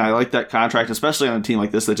he's fine. I like that contract, especially on a team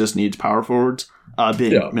like this that just needs power forwards,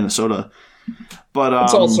 being Minnesota. But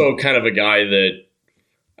it's also kind of a guy that,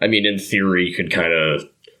 I mean, in theory, could kind of,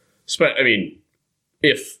 I mean,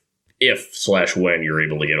 if/when you're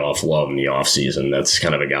able to get off Love in the offseason, that's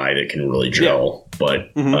kind of a guy that can really gel. Yeah.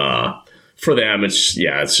 But for them, it's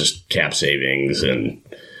just cap savings and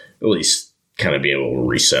at least kind of being able to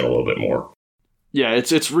reset a little bit more. Yeah,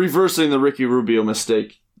 it's reversing the Ricky Rubio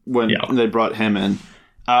mistake when they brought him in.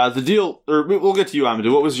 The deal, or we'll get to you,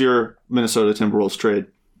 Amadou. What was your Minnesota Timberwolves trade?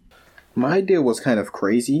 My deal was kind of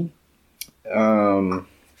crazy. I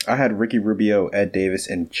had Ricky Rubio, Ed Davis,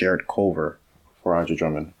 and Jared Culver for Andre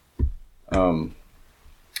Drummond.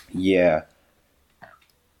 Yeah.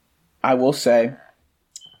 I will say,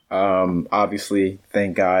 obviously,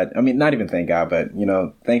 thank God. I mean, not even thank God, but,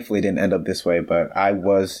 thankfully it didn't end up this way. But I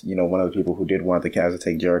was, one of the people who did want the Cavs to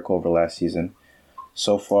take Jarrett Culver last season.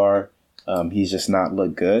 So far, he's just not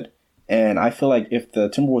looked good. And I feel like if the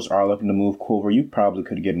Timberwolves are looking to move Culver, you probably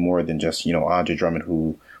could get more than just, Andre Drummond,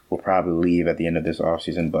 who will probably leave at the end of this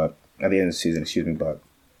offseason, but at the end of the season, but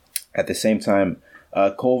at the same time,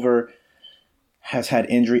 Culver has had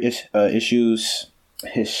injury issues.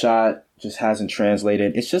 His shot just hasn't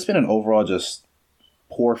translated. It's just been an overall just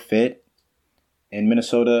poor fit in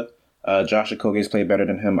Minnesota. Josh Okogie's played better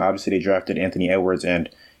than him. Obviously, they drafted Anthony Edwards, and,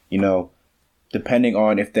 depending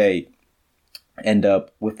on if they end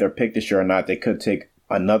up with their pick this year or not, they could take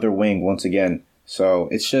another wing once again. So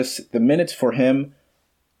it's just the minutes for him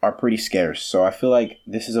are pretty scarce. So I feel like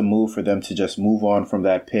this is a move for them to just move on from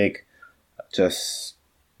that pick. Just,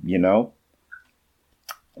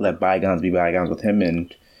 let bygones be bygones with him.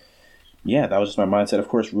 And yeah, that was just my mindset. Of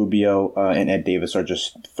course, Rubio and Ed Davis are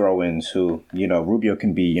just throw-ins who, Rubio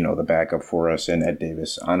can be, the backup for us. And Ed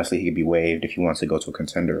Davis, honestly, he could be waived if he wants to go to a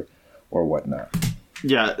contender or whatnot.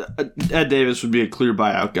 Yeah, Ed Davis would be a clear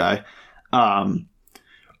buyout guy.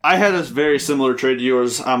 I had a very similar trade to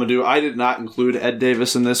yours, Amadou. I did not include Ed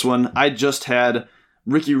Davis in this one. I just had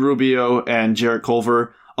Ricky Rubio and Jarrett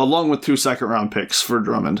Culver, along with 2 second-round picks for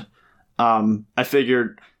Drummond. I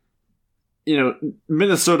figured,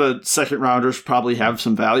 Minnesota second-rounders probably have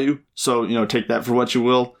some value, so, take that for what you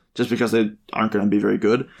will, just because they aren't going to be very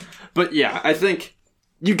good. But yeah, I think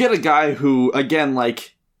you get a guy who, again,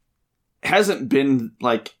 hasn't been,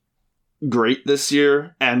 great this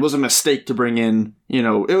year, and was a mistake to bring in,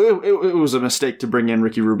 it was a mistake to bring in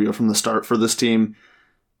Ricky Rubio from the start for this team.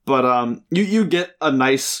 But you get a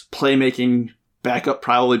nice playmaking backup,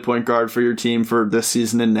 probably point guard for your team for this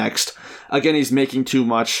season and next. Again, he's making too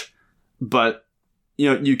much, but,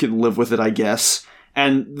 you can live with it, I guess.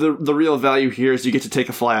 And the real value here is you get to take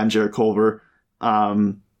a fly on Jarrett Culver.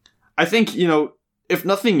 I think, if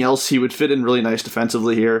nothing else, he would fit in really nice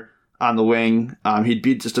defensively here on the wing. He'd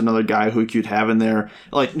be just another guy who you'd have in there.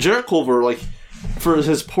 Jarrett Culver, for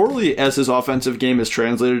as poorly as his offensive game is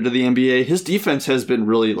translated to the NBA, his defense has been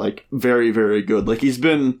really, very, very good. He's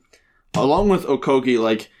been, along with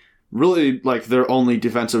Okogie, really, their only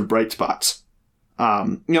defensive bright spots.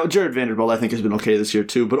 Jared Vanderbilt, I think, has been okay this year,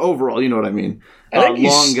 too. But overall, you know what I mean.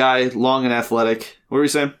 Long guy, long and athletic. What were you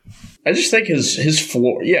saying? I just think his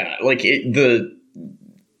floor, a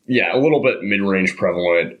little bit mid-range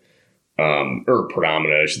prevalent, or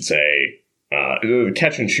predominant, I should say. The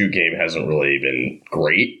catch and shoot game hasn't really been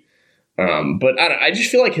great. But I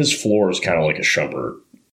just feel like his floor is kind of like a Shumpert.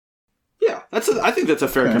 Yeah, I think that's a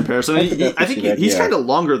fair comparison. I think he's kind of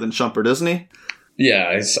longer than Shumpert, isn't he? Yeah,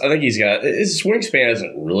 I think he's got, his wingspan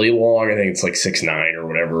isn't really long. I think it's 6'9" or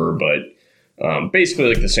whatever, but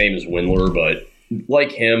basically the same as Windler, but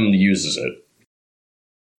like him, uses it.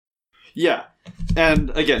 Yeah.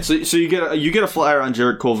 And again, so you get a flyer on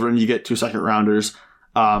Jarrett Culver, and you get 2 second rounders,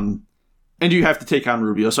 and you have to take on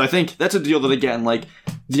Rubio. So I think that's a deal that, again,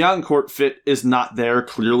 the on-court fit is not there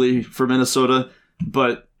clearly for Minnesota,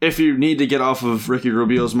 but if you need to get off of Ricky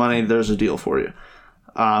Rubio's money, there's a deal for you.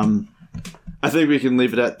 I think we can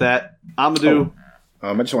leave it at that. Amadou.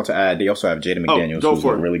 I just want to add, they also have Jaden McDaniels, who's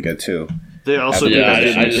really good too. They also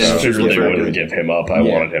I just figured they wouldn't give him up. I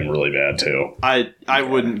wanted him really bad too. I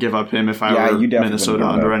wouldn't give up him if I were Minnesota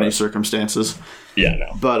under any circumstances. Yeah,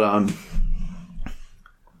 no. But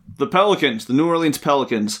the Pelicans, the New Orleans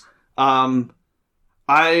Pelicans.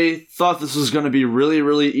 I thought this was going to be really,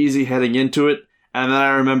 really easy heading into it, and then I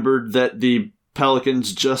remembered that the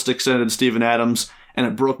Pelicans just extended Steven Adams, and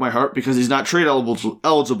it broke my heart because he's not trade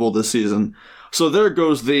eligible this season. So there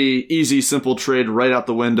goes the easy, simple trade right out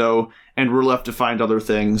the window, and we're left to find other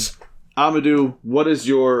things. Amadou, what is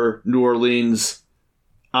your New Orleans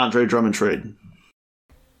Andre Drummond trade?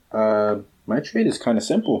 My trade is kind of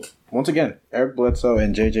simple. Once again, Eric Bledsoe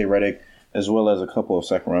and J.J. Redick, as well as a couple of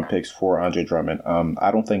second-round picks for Andre Drummond. I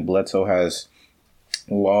don't think Bledsoe has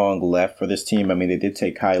long left for this team. I mean, they did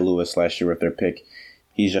take Kai Lewis last year with their pick.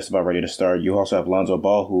 He's just about ready to start. You also have Lonzo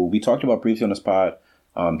Ball, who we talked about briefly on the spot.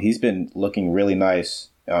 He's been looking really nice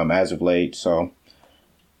as of late. So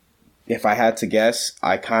if I had to guess,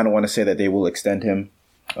 I kind of want to say that they will extend him.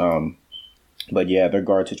 But yeah, their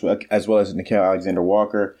guard situation, as well as Nickeil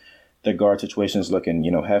Alexander-Walker, their guard situation is looking,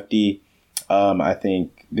 hefty. I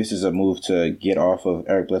think this is a move to get off of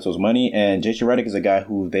Eric Bledsoe's money. And J.J. Redick is a guy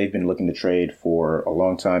who they've been looking to trade for a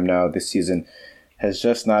long time now. This season has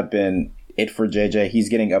just not been it for JJ. He's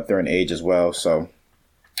getting up there in age as well. So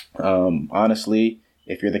honestly,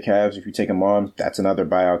 if you're the Cavs, if you take him on, that's another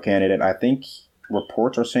buyout candidate. I think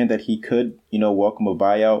reports are saying that he could, welcome a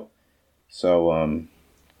buyout. So,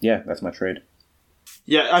 yeah, that's my trade.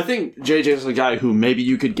 Yeah, I think JJ is a guy who maybe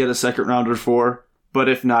you could get a second rounder for, but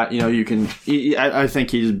if not, you can. I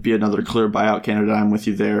think he'd be another clear buyout candidate. I'm with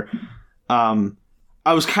you there.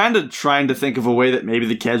 I was kind of trying to think of a way that maybe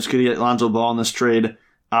the Cavs could get Lonzo Ball in this trade.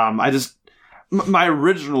 My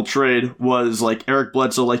original trade was like Eric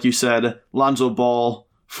Bledsoe, like you said, Lonzo Ball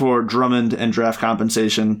for Drummond and draft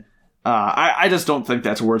compensation. I just don't think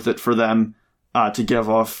that's worth it for them to give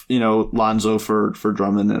off, Lonzo for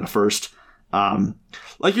Drummond and a first.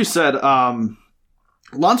 Like you said,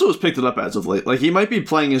 Lonzo has picked it up as of late. Like, he might be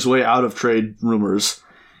playing his way out of trade rumors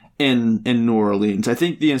in New Orleans. I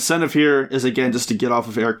think the incentive here is, again, just to get off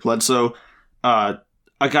of Eric Bledsoe, a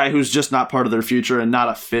guy who's just not part of their future and not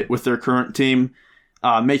a fit with their current team,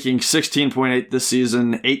 making 16.8 this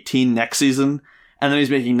season, 18 next season, and then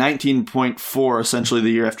he's making 19.4 essentially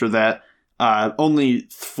the year after that. Only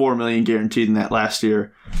 $4 million guaranteed in that last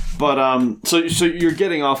year. But so you're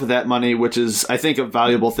getting off of that money, which is, I think, a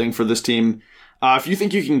valuable thing for this team. If you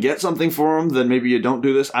think you can get something for him, then maybe you don't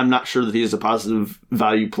do this. I'm not sure that he is a positive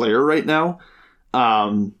value player right now.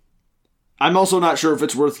 I'm also not sure if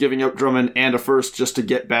it's worth giving up Drummond and a first just to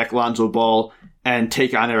get back Lonzo Ball and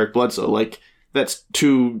take on Eric Bledsoe. Like, that's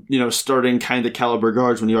two, starting kind of caliber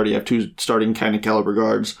guards when you already have two starting kind of caliber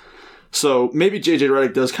guards. So maybe JJ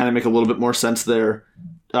Redick does kind of make a little bit more sense there.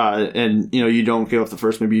 And you don't give up the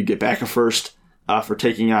first. Maybe you get back a first for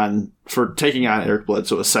taking on Eric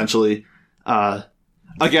Bledsoe essentially.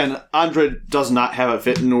 Again, Andre does not have a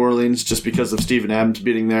fit in New Orleans just because of Steven Adams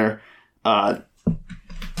being there.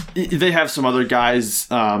 They have some other guys,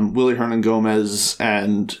 Willie Hernan-Gomez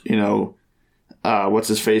and, what's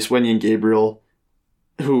his face, Wenyen Gabriel,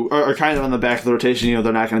 who are kind of on the back of the rotation.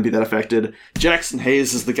 They're not going to be that affected. Jackson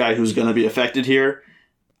Hayes is the guy who's going to be affected here.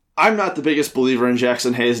 I'm not the biggest believer in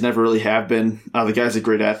Jackson Hayes, never really have been. The guy's a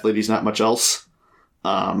great athlete. He's not much else.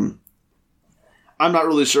 I'm not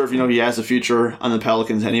really sure if, he has a future on the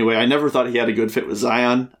Pelicans anyway. I never thought he had a good fit with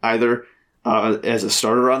Zion either as a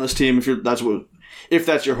starter on this team, if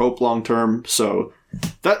that's your hope long term. So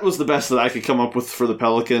that was the best that I could come up with for the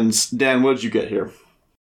Pelicans. Dan, what did you get here?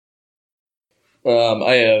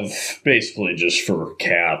 I have basically just for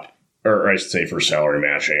cap, or I should say for salary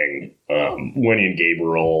matching, Wenyen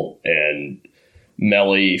Gabriel and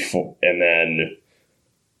Melly, and then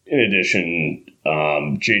in addition,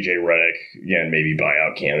 JJ Redick, again, maybe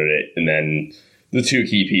buyout candidate. And then the two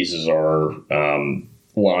key pieces are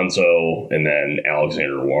Lonzo and then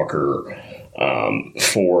Alexander Walker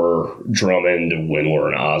for Drummond, Windler,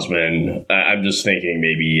 and Osman. I'm just thinking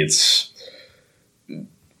maybe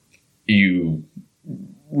you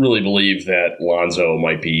really believe that Lonzo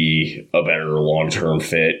might be a better long-term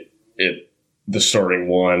fit at the starting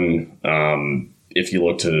one. If you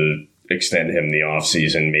look to extend him in the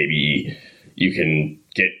offseason, maybe you can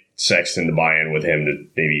get Sexton to buy in with him to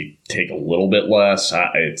maybe take a little bit less.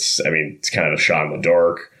 It's kind of a shot in the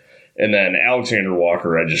dark. And then Alexander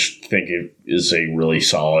Walker, I just think it is a really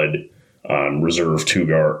solid reserve two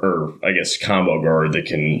guard, or I guess combo guard that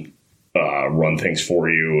can run things for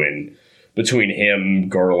you. And between him,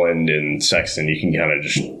 Garland, and Sexton, you can kind of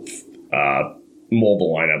just mold the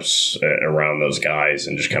lineups around those guys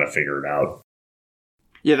and just kind of figure it out.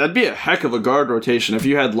 Yeah, that'd be a heck of a guard rotation if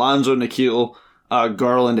you had Lonzo, Nickeil,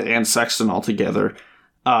 Garland, and Sexton all together.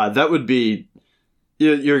 That would be...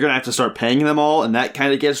 You're going to have to start paying them all, and that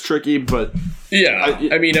kind of gets tricky, but... Yeah,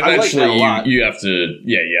 eventually you have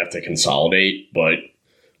to consolidate, but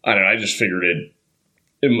I don't know, I just figured it...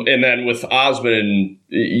 And then with Osman,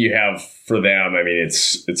 you have for them,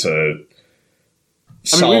 it's a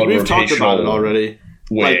solid we've talked about it already.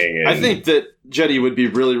 Wing I think that Jetty would be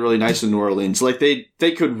really, really nice in New Orleans. Like,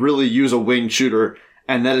 they could really use a wing shooter,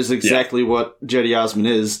 and that is exactly what Jetty Osman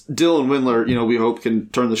is. Dylan Windler, we hope can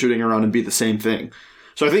turn the shooting around and be the same thing.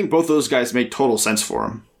 So I think both those guys make total sense for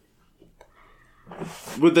him.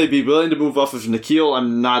 Would they be willing to move off of Nickeil?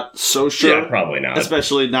 I'm not so sure. Yeah, probably not.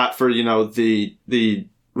 Especially not for, the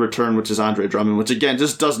return, which is Andre Drummond, which, again,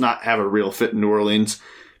 just does not have a real fit in New Orleans.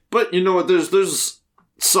 But you know what? There's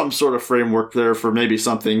some sort of framework there for maybe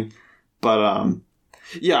something. But,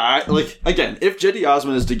 again, if Jetty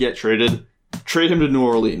Osman is to get traded, trade him to New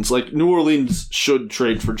Orleans. Like, New Orleans should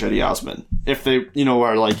trade for Jetty Osman. If they,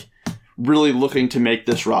 are, really looking to make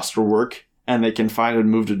this roster work and they can find a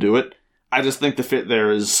move to do it, I just think the fit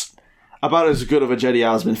there is about as good of a Jetty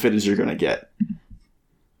Osman fit as you're going to get.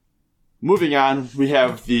 Moving on, we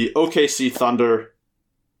have the OKC Thunder.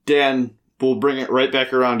 Dan, we'll bring it right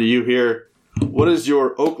back around to you here. What is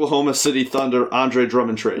your Oklahoma City Thunder Andre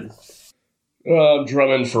Drummond trade?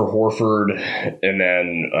 Drummond for Horford, and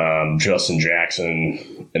then Justin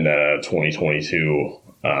Jackson, and then 2022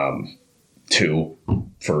 2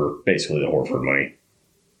 for basically the Horford money.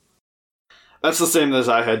 That's the same as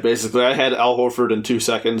I had, basically. I had Al Horford in 2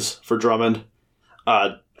 seconds for Drummond.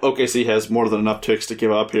 OKC has more than enough picks to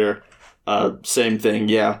give up here. Same thing,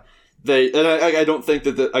 yeah. I don't think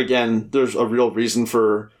that, again, there's a real reason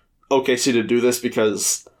for OKC to do this,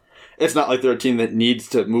 because it's not like they're a team that needs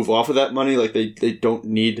to move off of that money. Like, they don't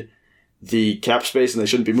need the cap space, and they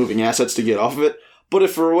shouldn't be moving assets to get off of it. But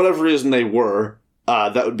if for whatever reason they were,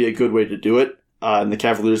 that would be a good way to do it. And the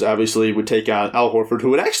Cavaliers obviously would take on Al Horford, who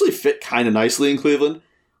would actually fit kind of nicely in Cleveland.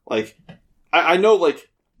 Like, I know, like,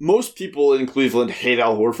 most people in Cleveland hate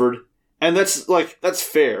Al Horford, and that's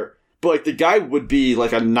fair. But, like, the guy would be,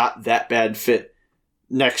 like, a not that bad fit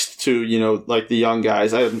next to, like, the young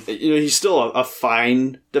guys. He's still a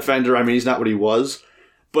fine defender. I mean, he's not what he was.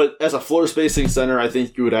 But as a floor spacing center, I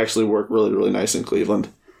think he would actually work really, really nice in Cleveland.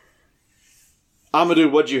 Amadou,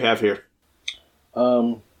 what'd you have here?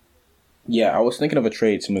 Yeah, I was thinking of a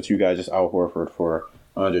trade similar to you guys, just Al Horford for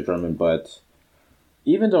Andre Drummond, but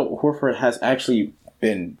even though Horford has actually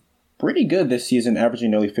been pretty good this season,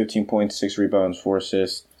 averaging nearly 15 points, 6 rebounds, 4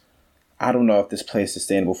 assists, I don't know if this play is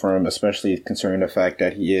sustainable for him, especially considering the fact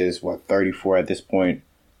that he is, 34 at this point.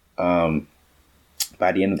 By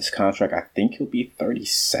the end of this contract, I think he'll be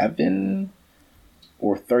 37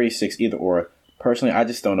 or 36, either or. Personally, I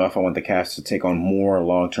just don't know if I want the Cavs to take on more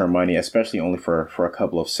long-term money, especially only for a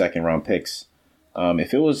couple of second-round picks.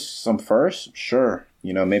 If it was some first, sure,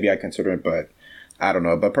 maybe I'd consider it, but I don't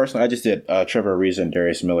know. But personally, I just did Trevor Ariza and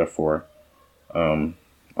Darius Miller for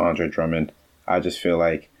Andre Drummond. I just feel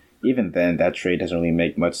like even then, that trade doesn't really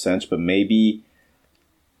make much sense, but maybe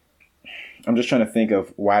I'm just trying to think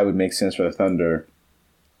of why it would make sense for the Thunder.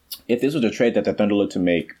 If this was a trade that the Thunder looked to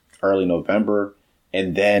make early November,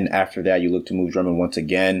 and then after that, you look to move Drummond once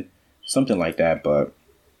again, something like that. But,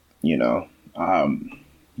 yeah.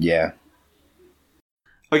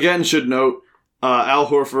 Again, should note, Al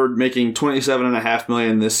Horford making $27.5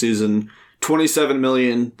 million this season, $27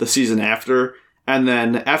 million the season after, and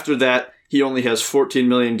then after that, he only has $14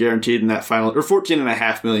 million guaranteed in that final, or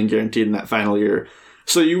 $14.5 million guaranteed in that final year.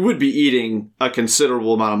 So you would be eating a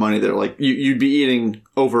considerable amount of money there. Like, you'd be eating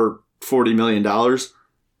over $40 million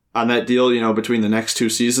on that deal, between the next 2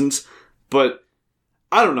 seasons. But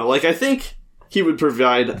I don't know. Like, I think he would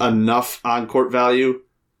provide enough on-court value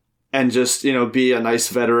and just, be a nice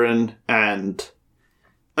veteran. And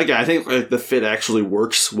again, I think the fit actually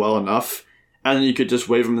works well enough. And then you could just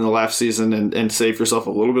waive him in the last season and save yourself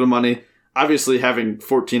a little bit of money. Obviously, having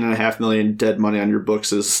 $14.5 million dead money on your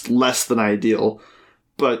books is less than ideal.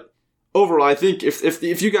 But overall, I think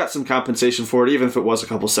if you got some compensation for it, even if it was a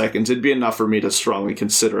couple seconds, it'd be enough for me to strongly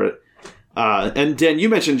consider it. And Dan, you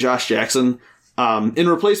mentioned Josh Jackson. In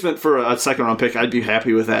replacement for a second-round pick, I'd be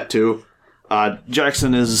happy with that too.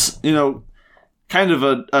 Jackson is, kind of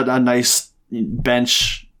a nice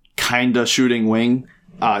bench kind of shooting wing.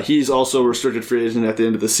 He's also a restricted free agent at the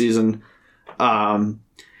end of the season.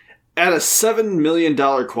 At a $7 million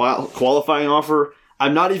qualifying offer,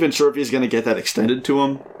 I'm not even sure if he's going to get that extended to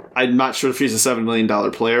him. I'm not sure if he's a $7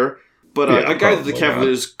 million player. But a guy that the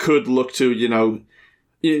Cavaliers could look to,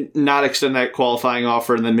 not extend that qualifying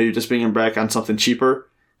offer and then maybe just bring him back on something cheaper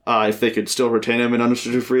if they could still retain him in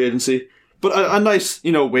unrestricted free agency. But a nice,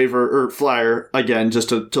 waiver or flyer, again, just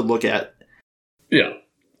to look at. Yeah.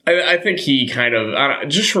 I think he kind of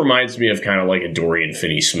just reminds me of kind of like a Dorian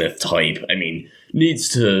Finney-Smith type. I mean, needs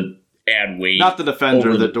to add weight. Not the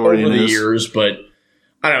defender that Dorian over the is. years, but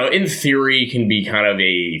I don't know. In theory, can be kind of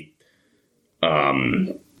a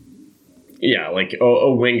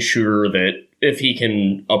wing shooter that if he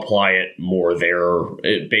can apply it more there,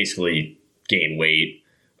 it basically gain weight.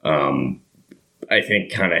 I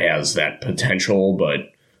think kind of has that potential,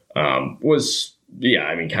 but kind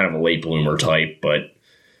of a late bloomer type, but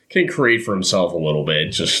can create for himself a little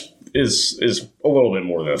bit. Just is a little bit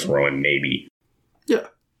more than a throw-in, maybe.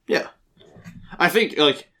 Yeah. I think,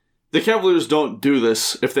 the Cavaliers don't do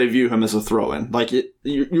this if they view him as a throw-in. Like,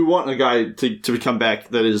 you want a guy to come back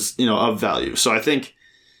that is, of value. So I think,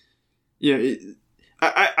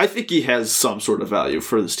 I think he has some sort of value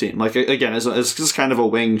for this team. Like, again, as just kind of a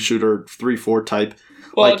wing shooter, 3-4 type.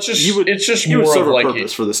 Well, it's just more of like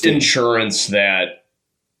purpose for this team. Insurance that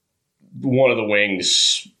one of the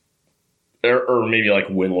wings, or maybe like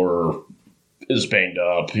Windler, is banged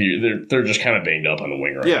up. They're just kind of banged up on the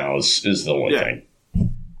wing right now is the only thing.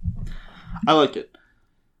 I like it.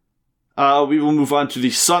 we will move on to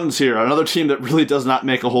the Suns here, another team that really does not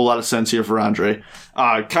make a whole lot of sense here for Andre.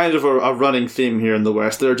 Kind of a running theme here in the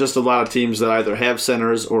West. There are just a lot of teams that either have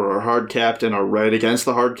centers or are hard capped and are right against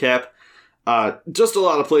the hard cap. Just a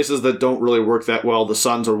lot of places that don't really work that well. The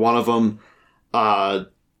Suns are one of them.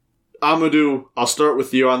 Amadou, I'll start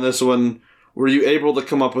with you on this one. Were you able to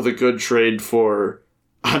come up with a good trade for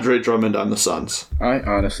Andre Drummond on the Suns? I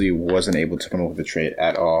honestly wasn't able to come up with a trade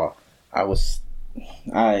at all. I was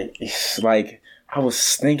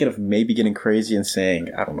thinking of maybe getting crazy and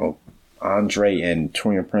saying, I don't know, Andre and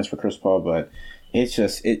Taurean Prince for Chris Paul, but it was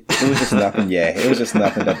just nothing. Yeah, it was just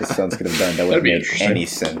nothing that the Suns could have done that would have made any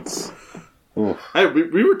sense. Oof. Hey,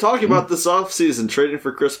 we were talking about this offseason, trading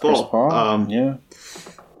for Chris Paul. Chris Paul? Yeah.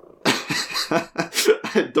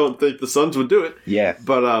 I don't think the Suns would do it. Yeah.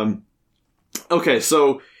 But, okay,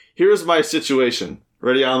 so here's my situation.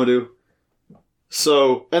 Ready, Amadou?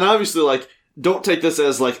 So, and obviously, like, don't take this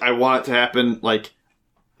as, like, I want it to happen. Like,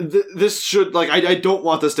 this should, like, I don't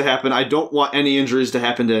want this to happen. I don't want any injuries to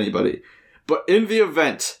happen to anybody. But in the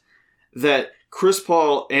event that Chris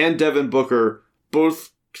Paul and Devin Booker both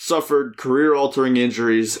suffered career-altering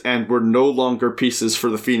injuries and were no longer pieces for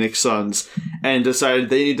the Phoenix Suns and decided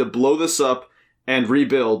they need to blow this up and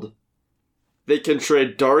rebuild, they can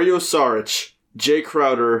trade Dario Saric, Jay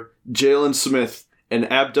Crowder, Jalen Smith,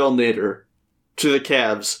 and Abdel Nader to the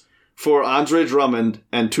Cavs for Andre Drummond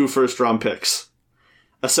and 2 first-round picks.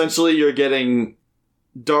 Essentially, you're getting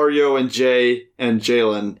Dario and Jay and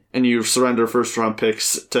Jalen, and you surrender first-round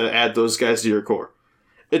picks to add those guys to your core.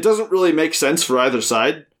 It doesn't really make sense for either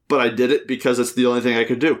side, but I did it because it's the only thing I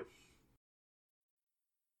could do.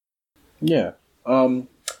 Yeah.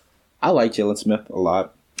 I like Jalen Smith a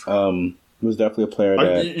lot. He was definitely a player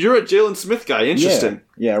that... You're a Jalen Smith guy. Interesting.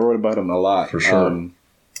 Yeah, I wrote about him a lot. For sure.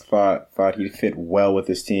 Thought he'd fit well with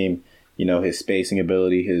his team. You know, his spacing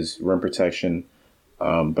ability, his rim protection.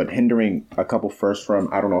 But hindering a couple first from,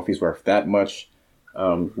 I don't know if he's worth that much.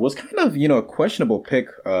 Was kind of, a questionable pick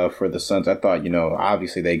for the Suns. I thought,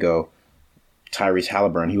 obviously they go Tyrese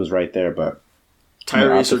Halliburton. He was right there, but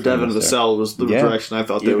Tyrese or Devin Vassell was the direction I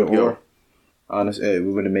thought they would go. Honestly, it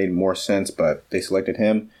would have made more sense, but they selected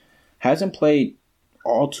him. Hasn't played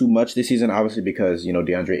all too much this season, obviously, because,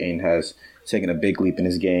 DeAndre Ayton has taken a big leap in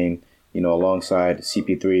his game. Alongside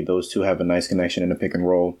CP3, those two have a nice connection in the pick and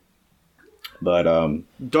roll. But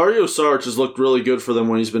Dario Saric has looked really good for them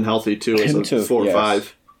when he's been healthy too. As like 4 or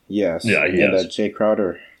 5. Yes. Yeah, he has. Jay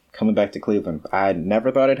Crowder coming back to Cleveland. I never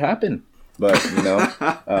thought it'd happen, but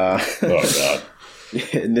oh God.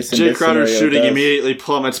 Jay Crowder's shooting immediately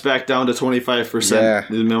plummets back down to 25%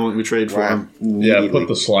 the moment we trade for him. Yeah, put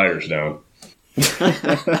the sliders down.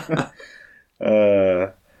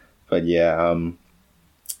 But yeah,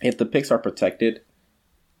 if the picks are protected,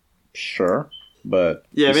 sure. But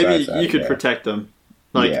yeah, maybe you could protect them,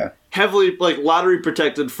 heavily lottery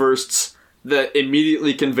protected firsts that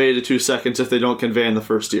immediately convey to 2 seconds if they don't convey in the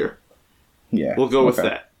first year. Yeah, we'll go with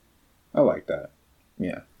that. I like that.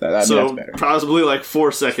 Yeah, that's better. Possibly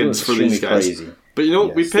 4 seconds for these guys. Crazy.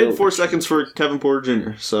 But we paid 4 seconds for Kevin Porter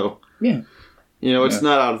Jr. So it's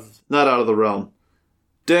not out of the realm.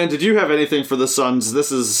 Dan, did you have anything for the Suns?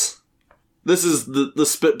 This is the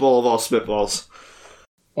spitball of all spitballs.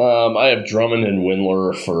 I have Drummond and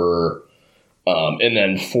Windler for, and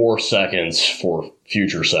then 4 seconds for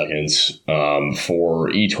future seconds for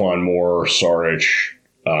Etuan Moore, Saric,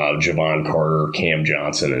 Javon Carter, Cam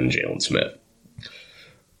Johnson, and Jalen Smith.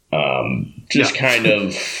 Just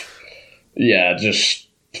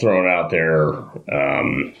throwing out there.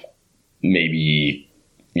 Maybe,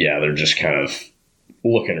 they're just kind of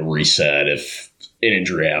looking to reset if an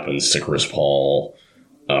injury happens to Chris Paul.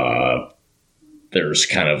 There's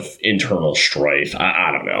kind of internal strife.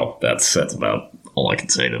 I don't know. That's about all I can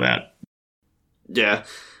say to that. Yeah.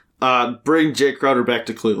 Bring Jay Crowder back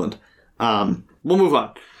to Cleveland. We'll move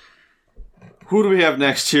on. Who do we have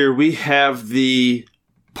next here? We have the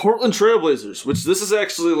Portland Trailblazers, which this is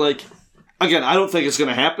actually again, I don't think it's going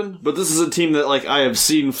to happen, but this is a team that I have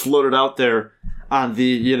seen floated out there on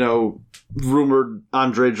the, rumored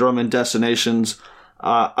Andre Drummond destinations.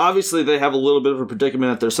 Obviously, they have a little bit of a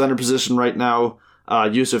predicament at their center position right now.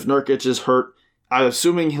 Yusuf Nurkic is hurt. I'm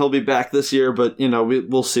assuming he'll be back this year, but,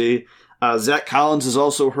 we'll see. Zach Collins is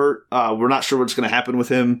also hurt. We're not sure what's going to happen with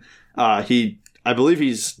him. I believe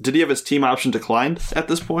did he have his team option declined at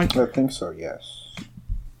this point? I think so, yes.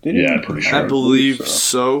 I'm pretty sure. I believe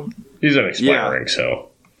so. He's an expiring, so.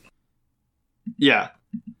 Yeah.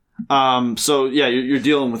 You're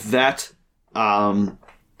dealing with that.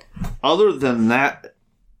 Other than that,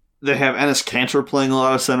 they have Enes Kanter playing a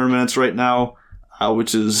lot of center minutes right now,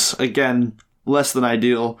 which is, again, less than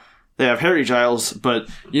ideal. They have Harry Giles, but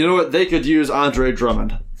you know what? They could use Andre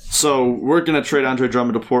Drummond. So we're going to trade Andre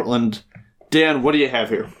Drummond to Portland. Dan, what do you have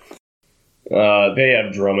here? They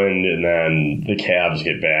have Drummond, and then the Cavs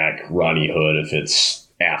get back Rodney Hood if it's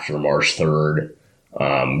after March 3rd.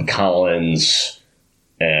 Collins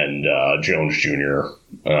and Jones Jr.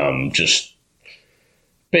 Just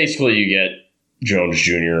basically you get Jones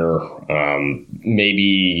Jr. Maybe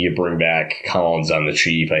you bring back Collins on the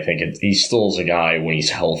cheap. I think he still is a guy when he's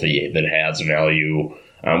healthy that has value.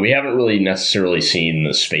 We haven't really necessarily seen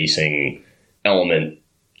the spacing element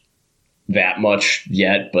that much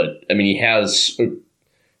yet, but I mean he has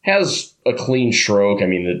a clean stroke. I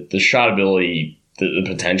mean the shot ability, the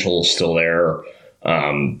potential is still there.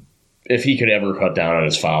 If he could ever cut down on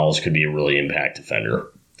his fouls, could be a really impact defender.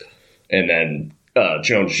 And then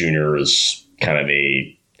Jones Jr. is kind of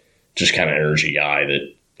energy guy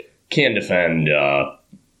that can defend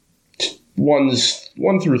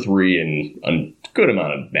 1 through 3 in a good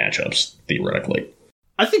amount of matchups theoretically.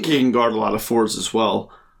 I think he can guard a lot of fours as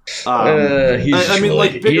well. Bigger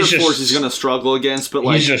fours he's going to struggle against, but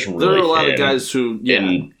like really there are a lot thin. of guys who,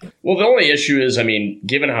 the only issue is, I mean,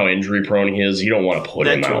 given how injury prone he is, you don't want to put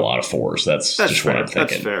him on a lot of fours. That's just fair. what I'm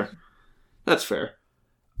thinking. That's fair.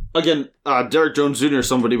 Again, Derek Jones Jr. is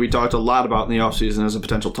somebody we talked a lot about in the offseason as a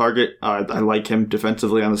potential target. I like him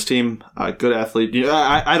defensively on this team. Good athlete.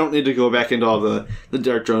 I don't need to go back into all the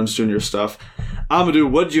Derek Jones Jr. stuff. Amadou,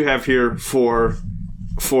 what did you have here for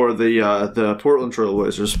the Portland Trail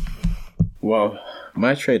Blazers? Well,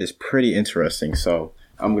 my trade is pretty interesting, so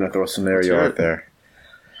I'm going to throw a scenario out there.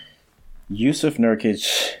 Yusuf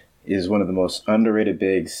Nurkic is one of the most underrated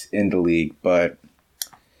bigs in the league, but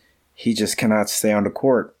he just cannot stay on the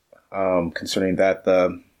court. Considering that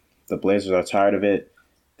the Blazers are tired of it,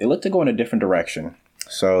 they look to go in a different direction.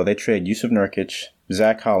 So they trade Yusuf Nurkic,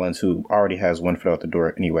 Zach Collins, who already has one foot out the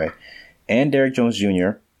door anyway, and Derek Jones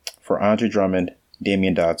Jr. for Andre Drummond,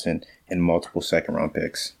 Damian Dotson, and multiple second-round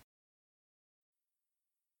picks.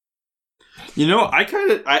 You know, I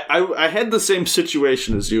had the same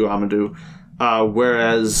situation as you, Amadou.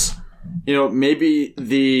 Whereas, you know, maybe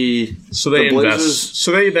the Blazers,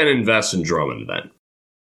 so they then invest in Drummond then.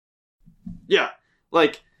 Yeah,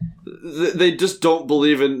 like they just don't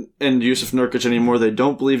believe in Yusuf Nurkic anymore. They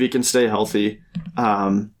don't believe he can stay healthy.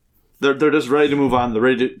 They're just ready to move on. They're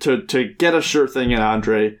ready to get a sure thing in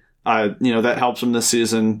Andre. That helps them this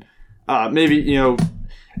season. Maybe,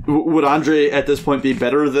 would Andre at this point be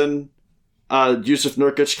better than Yusuf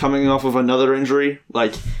Nurkic coming off of another injury?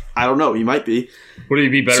 Like, I don't know. He might be. Would he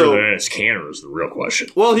be better than Enes Kanter is the real question.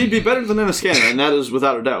 Well, he'd be better than Enes Kanter, and that is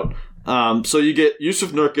without a doubt. So you get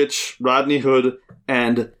Yusuf Nurkic, Rodney Hood,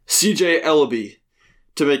 and CJ Elleby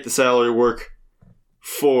to make the salary work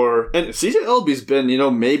and CJ Elleby's been,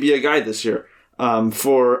 maybe a guy this year,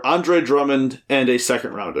 for Andre Drummond and a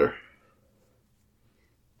second rounder.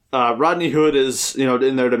 Rodney Hood is,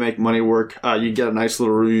 in there to make money work. You get a nice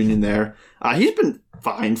little reunion there. He's been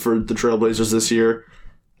fine for the Trailblazers this year.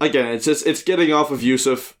 Again, it's getting off of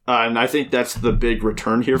Yusuf, and I think that's the big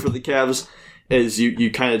return here for the Cavs, is you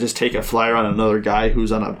kind of just take a flyer on another guy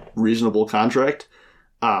who's on a reasonable contract.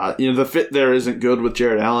 The fit there isn't good with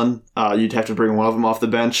Jared Allen. You'd have to bring one of them off the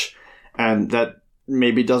bench, and that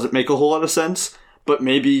maybe doesn't make a whole lot of sense, but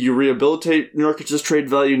maybe you rehabilitate Nurkic's trade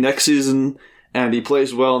value next season, and he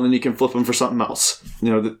plays well, and then you can flip him for something else.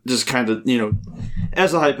 Just kind of,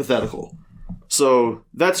 as a hypothetical. So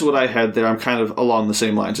that's what I had there. I'm kind of along the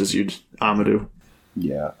same lines as you, Amadou.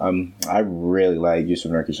 Yeah, I really like Yusuf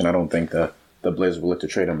Nurkic, and I don't think the Blazers will look to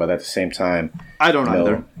trade him, but at the same time, I don't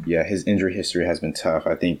either. Yeah, his injury history has been tough.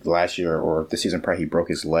 I think last year or the season prior, he broke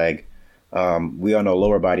his leg. We all know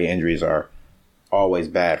lower body injuries are always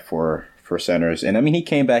bad for centers. And I mean, he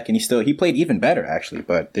came back and he played even better, actually.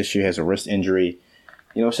 But this year he has a wrist injury.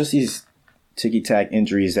 It's just these ticky-tack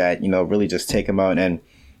injuries that, really just take him out. And,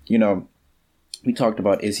 we talked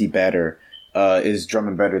about, is he better? Is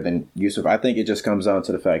Drummond better than Yusuf? I think it just comes down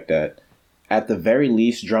to the fact that at the very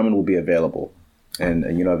least, Drummond will be available. And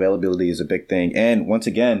availability is a big thing. And once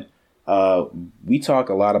again, we talk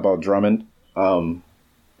a lot about Drummond.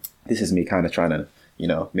 This is me kind of trying to,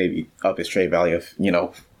 maybe up his trade value if,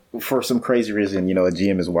 for some crazy reason, a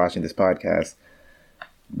GM is watching this podcast.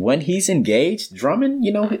 When he's engaged, Drummond,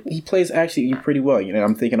 he plays actually pretty well.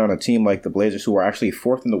 I'm thinking on a team like the Blazers, who are actually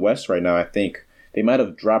fourth in the West right now. I think they might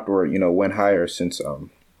have dropped or, went higher since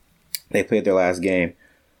they played their last game.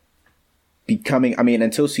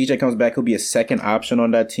 Until CJ comes back, he'll be a second option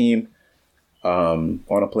on that team. On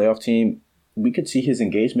a playoff team, we could see his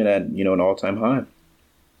engagement at, an all-time high.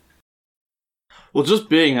 Well, just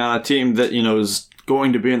being on a team that, is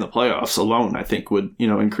going to be in the playoffs alone, I think would,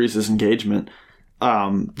 increase his engagement.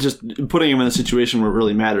 Just putting him in a situation where it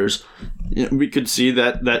really matters. We could see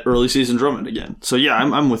that early season Drummond again. So yeah,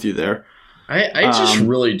 I'm with you there. I just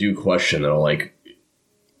really do question though, like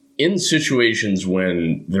in situations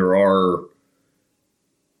when there are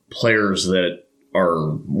players that are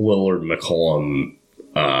Lillard, McCollum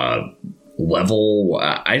level,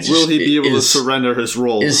 will he be able to surrender his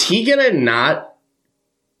role? Is he gonna not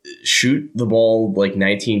shoot the ball like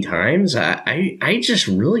 19 times? I just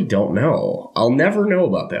really don't know. I'll never know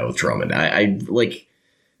about that with Drummond. I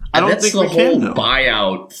don't that's think the whole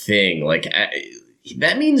buyout thing. Like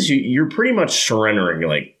that means you're pretty much surrendering.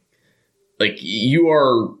 Like you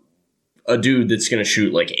are a dude that's gonna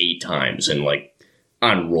shoot like 8 times and like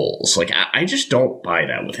on rolls. Like I just don't buy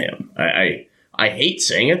that with him. I hate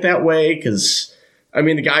saying it that way because I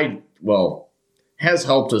mean the guy has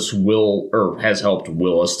helped will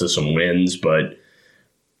us to some wins, but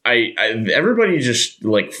I everybody just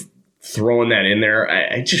like throwing that in there.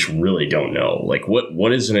 I just really don't know. Like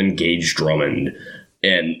what is an engaged Drummond,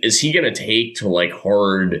 and is he going to take to like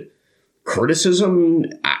hard criticism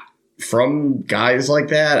from guys like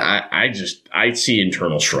that? I see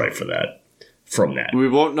internal strife from that. We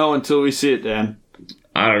won't know until we see it, Dan.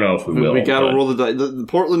 I don't know if we will. We got to roll the dice.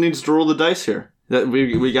 Portland needs to roll the dice here. That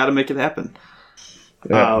we got to make it happen.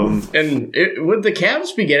 Yeah. Would the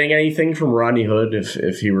Cavs be getting anything from Rodney Hood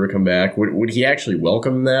if he were to come back? Would he actually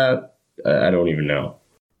welcome that? I don't even know.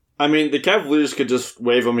 I mean, the Cavaliers could just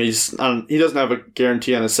waive him. He doesn't have a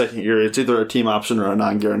guarantee on his second year. It's either a team option or a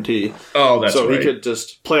non-guarantee. Oh, that's right. So he could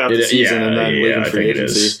just play out the season and then leave in free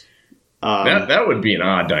agency. That would be an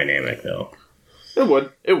odd dynamic, though. It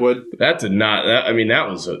would. That did not. That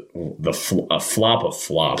was a flop of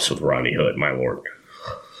flops with Rodney Hood. My lord.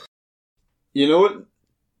 You know what?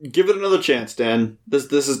 Give it another chance, Dan.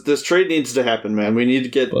 This trade needs to happen, man. We need to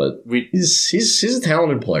get. But he's a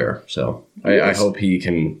talented player, so I hope he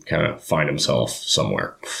can kind of find himself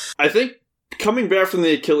somewhere. I think coming back from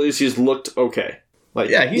the Achilles, he's looked okay. Like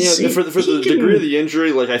yeah, for the degree of the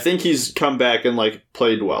injury, like I think he's come back and like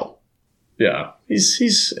played well. Yeah,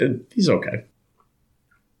 he's okay.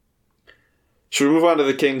 Should we move on to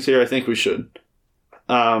the Kings here? I think we should.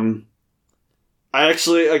 I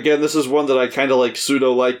actually, again, this is one that I kind of like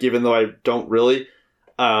pseudo-like, even though I don't really.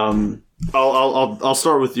 I'll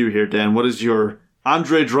start with you here, Dan. What is your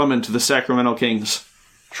Andre Drummond to the Sacramento Kings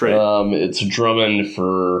trade? It's Drummond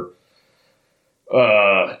for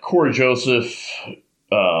Corey Joseph,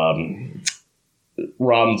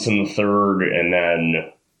 Robinson III, and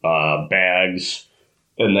then Bags,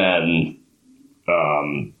 and then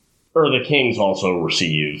the Kings also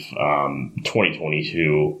receive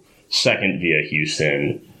 2022 second via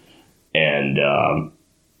Houston, and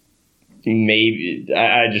maybe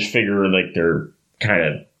I just figure like they're kind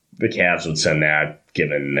of the Cavs would send that,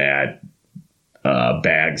 given that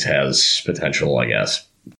Bags has potential, I guess.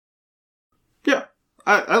 Yeah,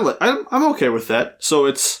 I'm okay with that. So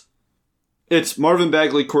it's Marvin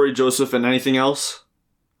Bagley, Corey Joseph, and anything else,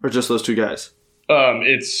 or just those two guys?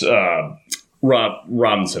 It's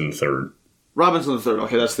Robinson III. Robinson III.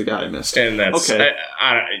 Okay, that's the guy I missed. And that's okay.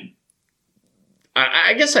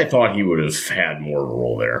 I guess I thought he would have had more of a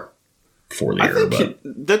role there for the year. But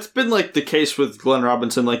that's been like the case with Glenn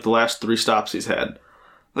Robinson, like the last 3 stops he's had.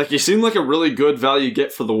 Like he seemed like a really good value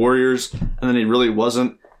get for the Warriors, and then he really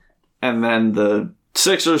wasn't. And then the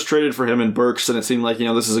Sixers traded for him and Burks, and it seemed like,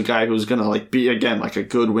 this is a guy who's gonna like be again like a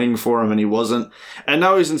good wing for him, and he wasn't. And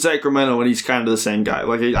now he's in Sacramento, and he's kind of the same guy.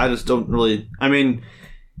 Like I just don't really. I mean,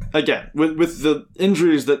 again, with the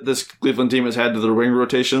injuries that this Cleveland team has had to their wing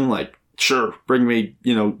rotation, like. Sure, bring me,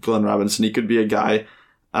 Glenn Robinson. He could be a guy.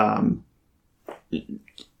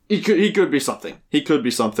 He could be something. He could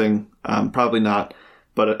be something. Probably not.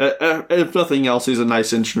 But if nothing else, he's a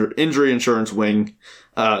nice injury insurance wing.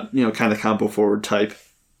 Kind of combo forward type.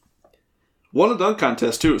 Won a dunk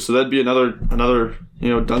contest too, so that'd be another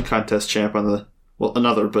dunk contest champ on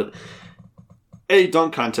but a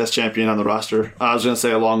dunk contest champion on the roster. I was going to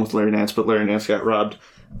say along with Larry Nance, but Larry Nance got robbed.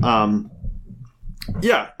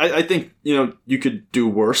 Yeah, I think, you could do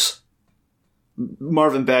worse.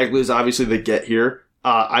 Marvin Bagley is obviously the get here.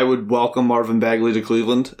 I would welcome Marvin Bagley to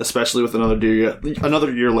Cleveland, especially with another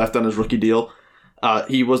year left on his rookie deal.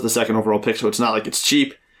 He was the second overall pick, so it's not like it's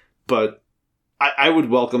cheap, but I would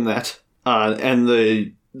welcome that. And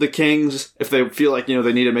the Kings, if they feel like,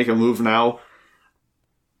 they need to make a move now,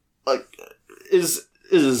 like, is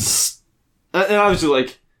and obviously,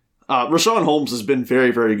 like, Rashawn Holmes has been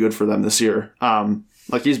very, very good for them this year.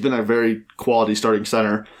 He's been a very quality starting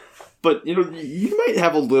center. But, you might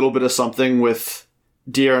have a little bit of something with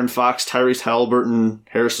De'Aaron Fox, Tyrese Halliburton,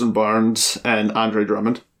 Harrison Barnes, and Andre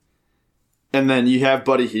Drummond. And then you have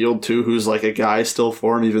Buddy Hield, too, who's like a guy still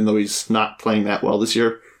for him, even though he's not playing that well this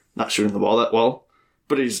year. Not shooting the ball that well.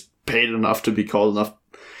 But he's paid enough to be called enough.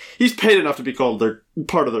 He's paid enough to be called their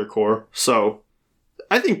part of their core. So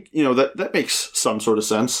I think, that makes some sort of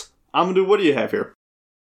sense. Amadou, what do you have here?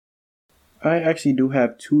 I actually do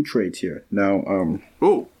have 2 trades here. Now,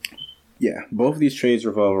 Ooh. Yeah, both of these trades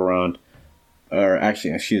revolve around, these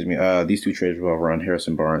 2 trades revolve around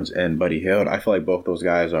Harrison Barnes and Buddy Hield. I feel like both those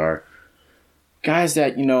guys are guys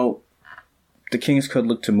that, the Kings could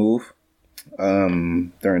look to move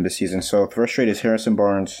during the season. So the first trade is Harrison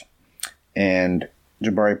Barnes and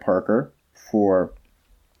Jabari Parker for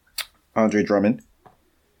Andre Drummond.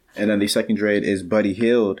 And then the second trade is Buddy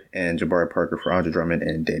Hield and Jabari Parker for Andre Drummond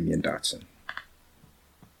and Damian Dotson.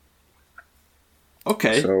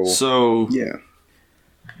 Okay, so yeah.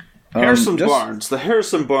 Harrison Barnes. The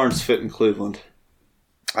Harrison Barnes fit in Cleveland.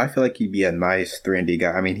 I feel like he'd be a nice 3-and-D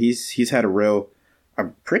guy. I mean, he's had a real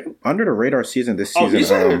pretty under the radar season this season. Oh, he's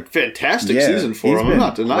had a fantastic season for him. I'm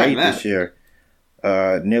not denying that. This year.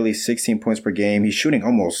 Nearly 16 points per game. He's shooting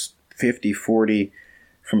almost 50-40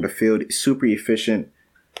 from the field. Super efficient.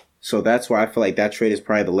 So that's why I feel like that trade is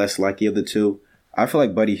probably the less likely of the two. I feel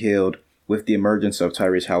like Buddy Hield, with the emergence of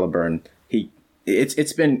Tyrese Halliburton,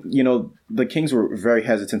 it's been, the Kings were very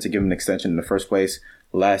hesitant to give him an extension in the first place.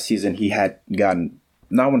 Last season, he had gotten,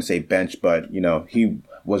 not want to say benched, but, he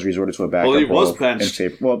was resorted to a backup. Well, he was benched.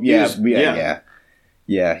 Well,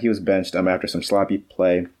 yeah, he was benched after some sloppy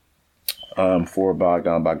play for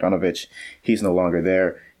Bogdanovic. He's no longer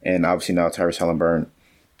there. And obviously now Tyrese Halliburton,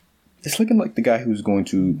 it's looking like the guy who's going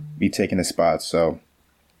to be taking his spot. So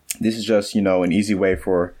this is just, an easy way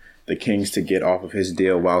for the Kings to get off of his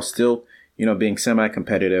deal while still, being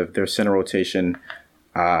semi-competitive. Their center rotation,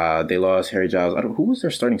 they lost Harry Giles. Who was their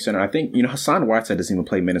starting center? I think, Hassan Whiteside doesn't even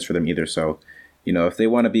play minutes for them either. So, if they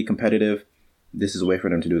want to be competitive, this is a way for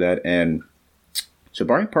them to do that. And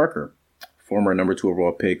Jabari Parker, former number 2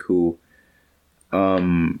 overall pick who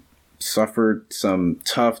suffered some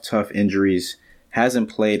tough injuries, hasn't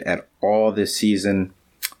played at all this season.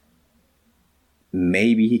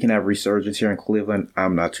 Maybe he can have resurgence here in Cleveland.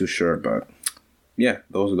 I'm not too sure, but yeah,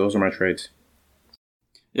 those are my trades.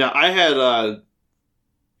 Yeah, I had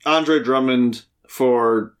Andre Drummond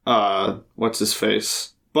for what's his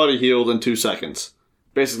face, Buddy Hield in 2 seconds.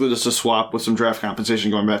 Basically, just a swap with some draft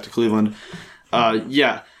compensation going back to Cleveland.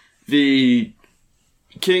 Yeah, the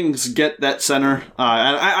Kings get that center,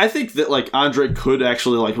 and I think that Andre could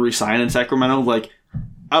actually re-sign in Sacramento.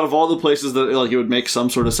 Out of all the places that it would make some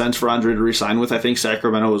sort of sense for Andre to re-sign with, I think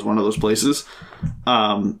Sacramento is one of those places.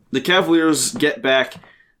 The Cavaliers get back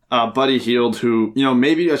Buddy Hield, who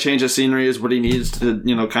maybe a change of scenery is what he needs to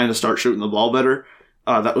kind of start shooting the ball better.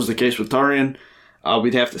 That was the case with Tarian.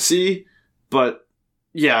 We'd have to see, but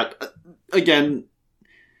yeah, again,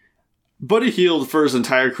 Buddy Hield for his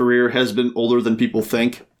entire career has been older than people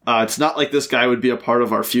think. It's not like this guy would be a part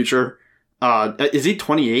of our future. Is he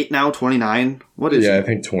 28 now? 29? What is he? Yeah, I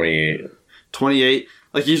think 28. 28.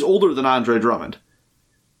 He's older than Andre Drummond.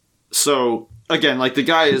 So, again, the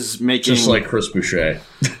guy is making... Just like Chris Boucher.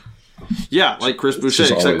 Yeah, like Chris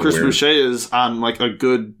Boucher, except Chris Boucher is on, a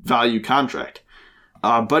good value contract.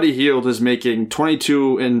 Buddy Hield is making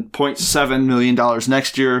 $22.7 million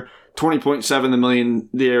next year, $20.7 million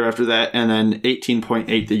the year after that, and then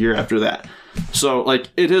 $18.8 the year after that. So, it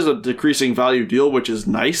is a decreasing value deal, which is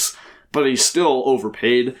nice, but he's still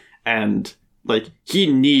overpaid, and,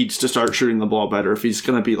 he needs to start shooting the ball better if he's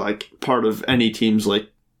going to be, part of any team's,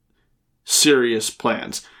 serious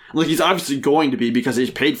plans. He's obviously going to be because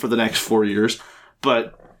he's paid for the next 4 years,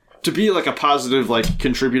 but to be, a positive,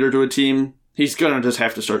 contributor to a team, he's going to just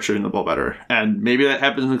have to start shooting the ball better. And maybe that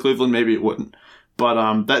happens in Cleveland, maybe it wouldn't.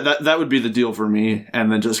 But that would be the deal for me,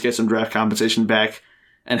 and then just get some draft compensation back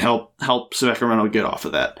and help Sacramento get off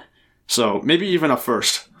of that. So maybe even a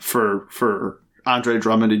first for Andre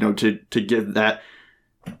Drummond, to give that.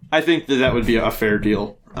 I think that would be a fair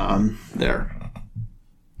deal there.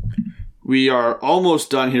 We are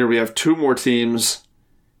almost done here. We have 2 more teams.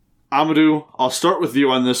 Amadou, I'll start with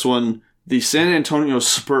you on this one. The San Antonio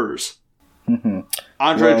Spurs.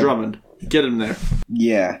 Andre Drummond. Get him there.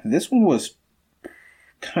 Yeah, this one was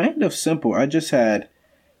kind of simple. I just had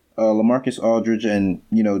LaMarcus Aldridge and,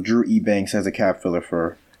 Drew Eubanks as a cap filler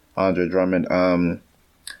for Andre Drummond.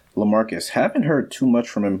 LaMarcus, haven't heard too much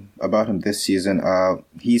from him about him this season.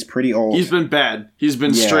 He's pretty old. He's been bad. He's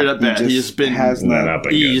been straight up bad. He's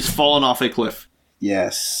fallen off a cliff.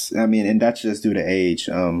 Yes. I mean, and that's just due to age.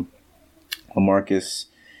 LaMarcus,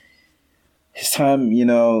 his time, you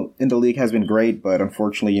know, in the league has been great, but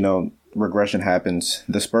unfortunately, you know, regression happens.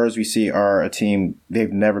 The Spurs we see are a team,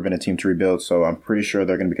 they've never been a team to rebuild, so I'm pretty sure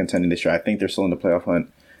they're going to be contending this year. I think they're still in the playoff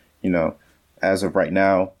hunt, you know, as of right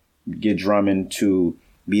now. Get Drummond to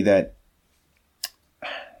be that,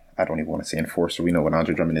 I don't even want to say enforcer, we know what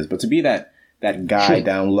Andre Drummond is, but to be that guy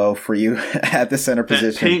down low for you at the center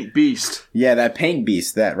position. That paint beast. Yeah, that paint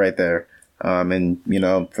beast, that right there. And, you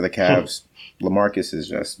know, for the Cavs, LaMarcus is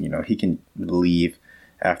just, you know, he can leave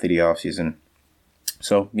after the offseason.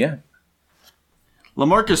 So, yeah.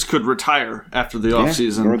 LaMarcus could retire after the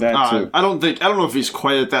offseason. Or that too. I don't know if he's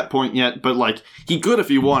quite at that point yet, but like he could if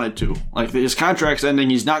he wanted to. Like his contract's ending,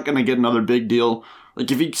 he's not going to get another big deal. Like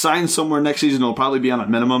if he signs somewhere next season, it'll probably be on a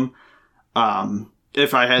minimum.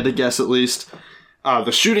 If I had to guess, at least.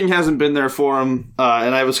 The shooting hasn't been there for him,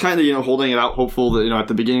 and I was kind of, you know, holding it out, hopeful that, you know, at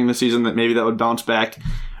the beginning of the season that maybe that would bounce back.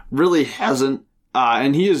 Really hasn't,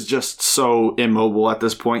 and he is just so immobile at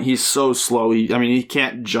this point. He's so slow. He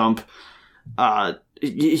can't jump.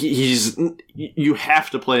 You have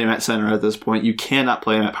to play him at center at this point. You cannot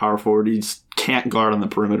play him at power forward. He can't guard on the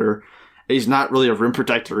perimeter. He's not really a rim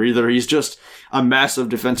protector either. He's just a massive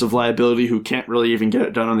defensive liability who can't really even get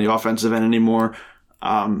it done on the offensive end anymore.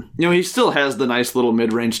 You know, he still has the nice little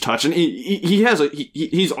mid-range touch, and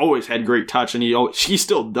he's always had great touch, and he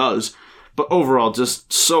still does. But overall,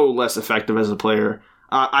 just so less effective as a player.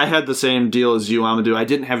 I had the same deal as you, Amadou. I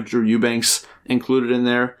didn't have Drew Eubanks included in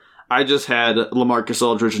there. I just had LaMarcus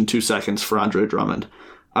Aldridge in 2 seconds for Andre Drummond.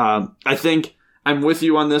 I think I'm with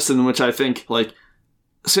you on this, in which I think like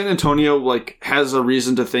San Antonio like has a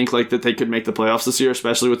reason to think like that they could make the playoffs this year,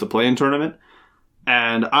 especially with the play-in tournament.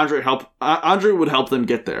 And Andre would help them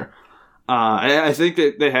get there. I think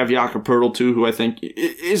that they have Jakob Poeltl too, who I think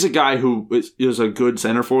is a guy who is a good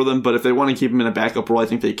center for them. But if they want to keep him in a backup role, I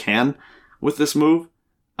think they can with this move.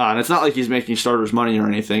 And it's not like he's making starters money or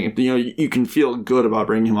anything. You know, you can feel good about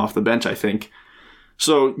bringing him off the bench, I think.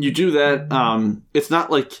 So you do that. It's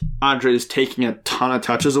not like Andre is taking a ton of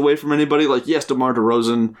touches away from anybody. Like, yes, DeMar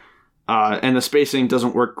DeRozan, and the spacing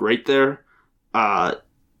doesn't work great there.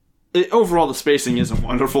 Overall, the spacing isn't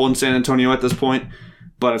wonderful in San Antonio at this point,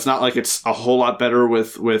 but it's not like it's a whole lot better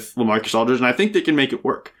with LaMarcus Aldridge, and I think they can make it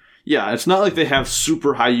work. Yeah, it's not like they have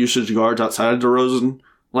super high usage guards outside of DeRozan.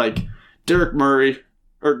 Like, Derek Murray,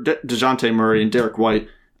 or DeJounte Murray and Derek White,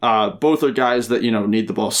 both are guys that, you know, need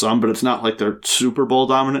the ball some, but it's not like they're super ball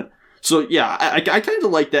dominant. So, yeah, I kind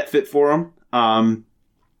of like that fit for them.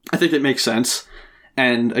 I think it makes sense.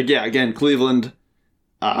 And, again, Cleveland,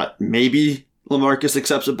 maybe LaMarcus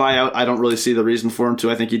accepts a buyout. I don't really see the reason for him to.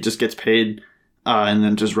 I think he just gets paid and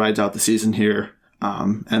then just rides out the season here,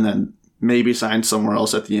 and then maybe signs somewhere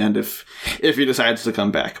else at the end if he decides to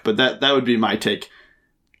come back. But that would be my take.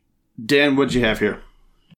 Dan, what'd you have here?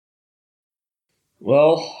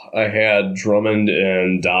 Well, I had Drummond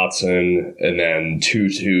and Dotson, and then 2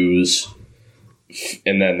 2s,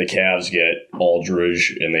 and then the Cavs get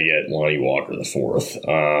Aldridge, and they get Lonnie Walker the 4th.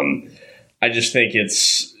 I just think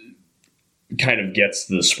it's kind of gets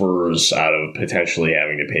the Spurs out of potentially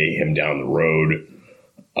having to pay him down the road.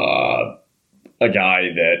 A guy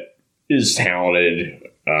that is talented,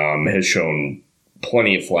 has shown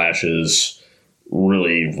plenty of flashes,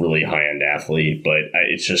 really, really high-end athlete, but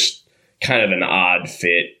it's just kind of an odd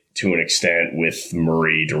fit to an extent with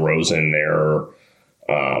Murray, DeRozan there,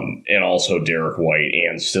 and also Derek White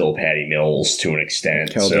and still Patty Mills to an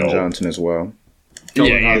extent. Keldon Johnson as well.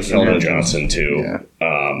 Keldon Johnson too.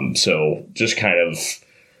 Yeah. So just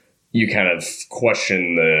you kind of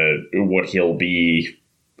question what he'll be,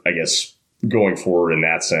 I guess, going forward in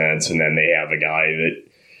that sense. And then they have a guy that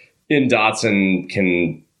in Dotson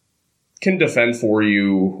can defend for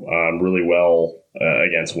you really well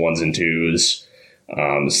against 1s and 2s.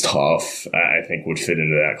 It's tough. I think would fit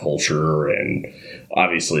into that culture, and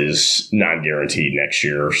obviously is non-guaranteed next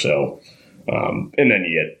year. So, and then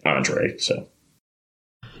you get Andre. So,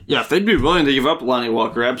 yeah, if they'd be willing to give up Lonnie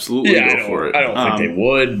Walker, absolutely go for it. I don't think they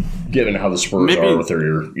would, given how the Spurs are with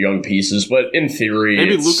their young pieces. But in theory,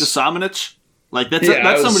 maybe Luka Samanic. Like that's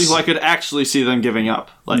somebody who I could actually see them giving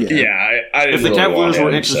up. Like, I didn't if the really Cavaliers were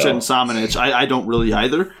him, interested in Samanic, I don't really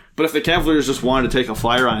either. But if the Cavaliers just wanted to take a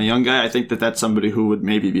flyer on a young guy, I think that's somebody who would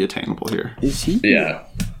maybe be attainable here. Is he? Yeah.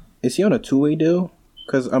 Is he on a 2-way deal?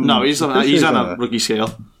 No, he's on a rookie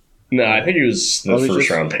scale. No, I think he was the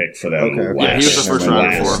first-round pick for them. Okay. Yeah, he was the first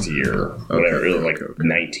round last year. Whatever, like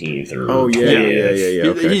 19th or... Oh, yeah.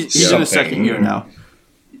 Okay. He's in his second year now.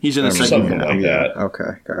 He's in his second year now. Something like that.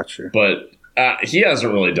 Okay, gotcha. But he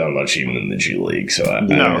hasn't really done much even in the G League, so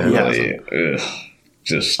he hasn't.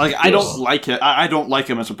 Just like I don't like it. I don't like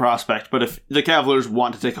him as a prospect. But if the Cavaliers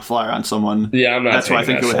want to take a flyer on someone, I'm not. That's what I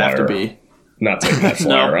think it would have to be. Not taking that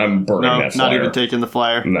flyer. I'm burning that flyer. Not even taking the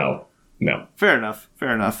flyer. No. Fair enough.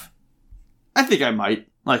 I think I might.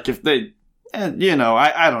 Like if they, I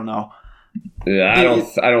don't know. Yeah,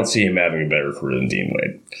 I don't see him having a better career than Dean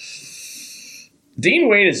Wade. Dean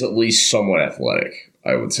Wade is at least somewhat athletic,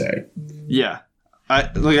 I would say. Yeah.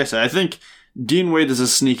 Like I said, I think Dean Wade is a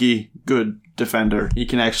sneaky good defender. He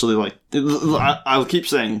can actually I'll keep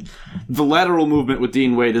saying the lateral movement with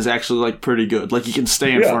Dean Wade is actually pretty good. Like he can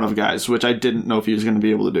stay in front of guys, which I didn't know if he was going to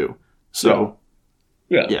be able to do. So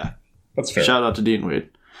yeah. That's fair. Shout out to Dean Wade.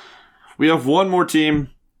 We have one more team,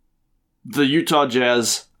 the Utah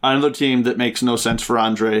Jazz, another team that makes no sense for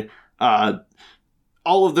Andre.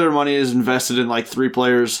 All of their money is invested in 3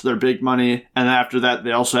 players. They're big money, and after that,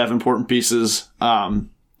 they also have important pieces.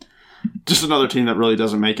 Just another team that really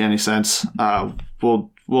doesn't make any sense. We'll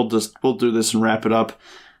do this and wrap it up.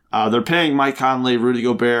 They're paying Mike Conley, Rudy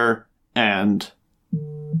Gobert, and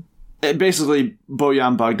basically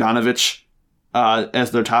Bojan Bogdanovic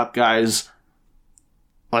as their top guys.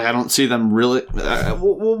 I don't see them really.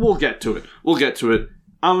 We'll get to it.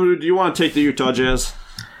 Amadou, do you want to take the Utah Jazz?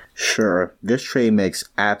 Sure. This trade makes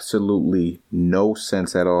absolutely no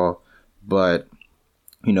sense at all. But,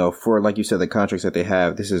 for, like you said, the contracts that they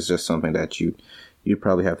have, this is just something that you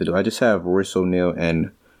probably have to do. I just have Royce O'Neal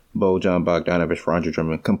and Bojan Bogdanovic for Andre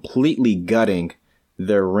Drummond completely gutting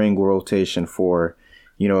their ring rotation for,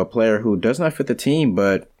 a player who does not fit the team,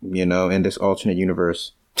 but, in this alternate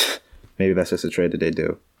universe, maybe that's just a trade that they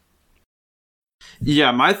do.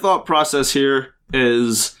 Yeah, my thought process here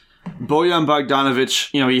is Bojan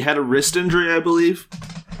Bogdanovic, he had a wrist injury, I believe.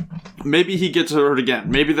 Maybe he gets hurt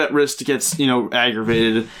again. Maybe that wrist gets,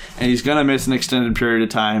 aggravated, and he's going to miss an extended period of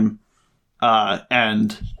time.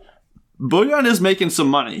 And Bojan is making some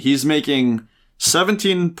money. He's making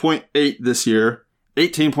 17.8 this year,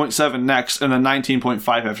 18.7 next, and then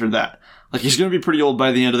 19.5 after that. He's going to be pretty old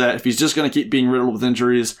by the end of that if he's just going to keep being riddled with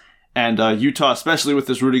injuries. And Utah, especially with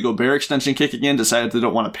this Rudy Gobert extension kicking in, decided they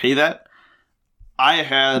don't want to pay that. I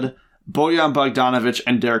had Bojan Bogdanovic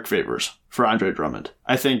and Derek Favors for Andre Drummond.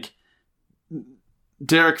 I think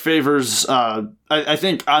Derek Favors, I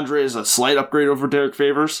think Andre is a slight upgrade over Derek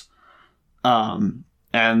Favors. And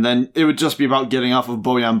then it would just be about getting off of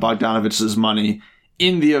Bojan Bogdanovic's money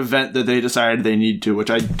in the event that they decided they need to,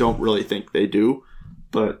 which I don't really think they do.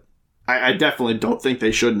 But I definitely don't think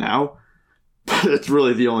they should now. But it's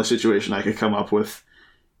really the only situation I could come up with.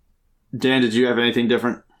 Dan, did you have anything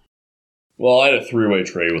different? Well, I had a 3-way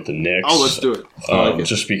trade with the Knicks. Oh, let's do it.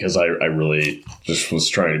 Just because I really just was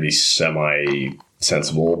trying to be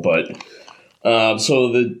semi-sensible. But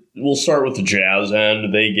we'll start with the Jazz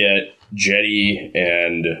end. They get Jetty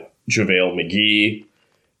and JaVale McGee,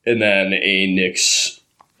 and then a Knicks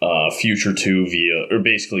future 2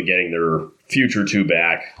 basically getting their future 2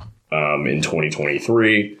 back in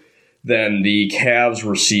 2023. Then the Cavs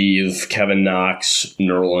receive Kevin Knox,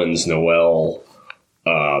 Nerlens Noel,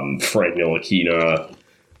 Frank Ntilikina,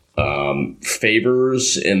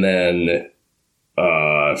 Favors, and then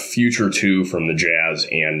future 2 from the Jazz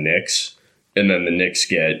and Knicks. And then the Knicks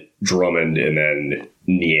get Drummond and then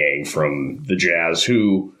Niang from the Jazz,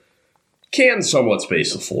 who can somewhat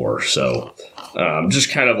space the floor. So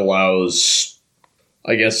just kind of allows,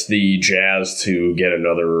 I guess, the Jazz to get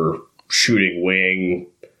another shooting wing.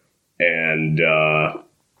 And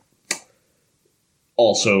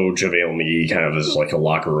also JaVale McGee kind of is like a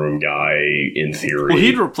locker room guy in theory. Well,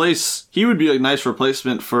 he would be a nice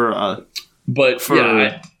replacement for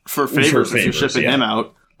Favors if you're shipping him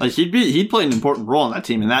out. He'd play an important role in that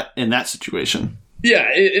team in that situation. Yeah,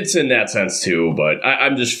 it's in that sense too, but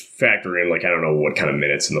I'm just factoring I don't know what kind of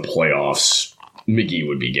minutes in the playoffs McGee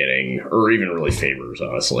would be getting, or even really Favors,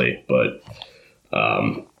 honestly. But I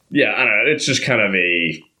don't know. It's just kind of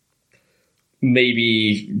a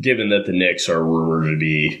maybe, given that the Knicks are rumored to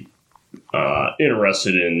be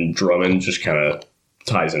interested in Drummond, just kind of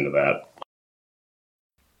ties into that.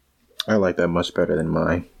 I like that much better than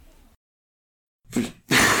mine.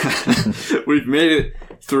 We've made it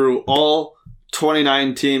through all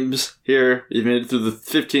 29 teams here. We've made it through the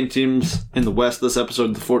 15 teams in the West this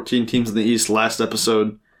episode, the 14 teams in the East last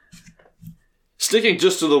episode. Sticking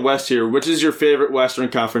just to the West here, which is your favorite Western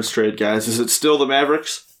Conference trade, guys? Is it still the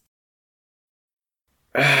Mavericks?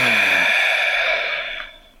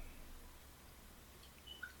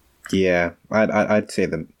 Yeah, I'd say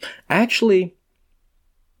them. Actually,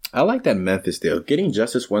 I like that Memphis deal. Getting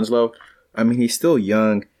Justice Winslow, I mean, he's still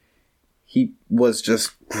young. He was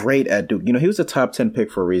just great at Duke. He was a top 10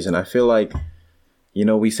 pick for a reason. I feel like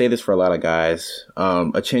we say this for a lot of guys.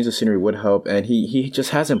 A change of scenery would help, and he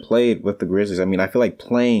just hasn't played with the Grizzlies. I mean, I feel like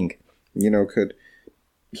playing,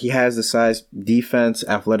 he has the size, defense,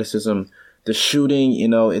 athleticism, the shooting.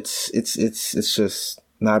 It's just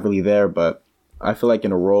not really there. But I feel like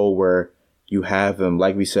in a role where you have him,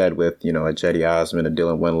 like we said, with a Cedi Osman, a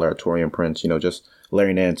Dylan Windler, a Taurean Prince, just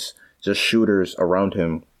Larry Nance, just shooters around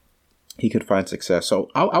him, he could find success. So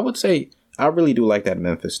I would say I really do like that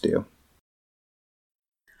Memphis deal.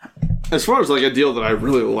 As far as like a deal that I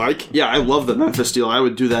really like, I love the Memphis deal. I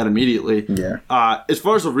would do that immediately. Yeah. As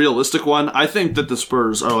far as a realistic one, I think that the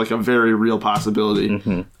Spurs are like a very real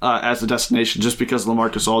possibility as a destination, just because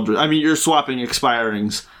LaMarcus Aldridge. I mean, you're swapping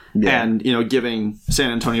expirings and giving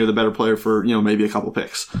San Antonio the better player for maybe a couple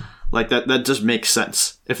picks. Like that just makes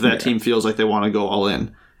sense if that team feels like they want to go all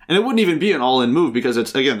in. And it wouldn't even be an all-in move because they're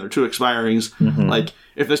two expirings. Like,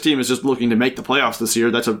 if this team is just looking to make the playoffs this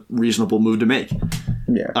year, that's a reasonable move to make.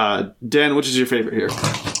 Yeah. Dan, which is your favorite here?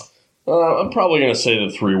 I'm probably going to say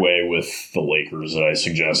the three-way with the Lakers that I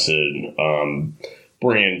suggested.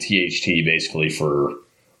 Bring in THT basically for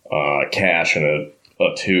cash and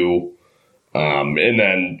a two. And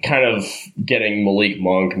then kind of getting Malik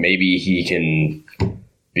Monk. Maybe he can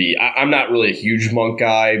be... I'm not really a huge Monk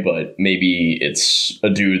guy, but maybe it's a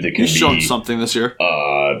dude that can He's shown something this year.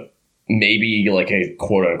 Maybe like a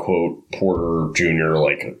quote-unquote Porter Jr.,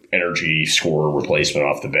 like energy scorer replacement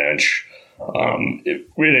off the bench.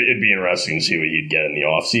 It'd be interesting to see what he'd get in the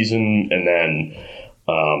offseason. And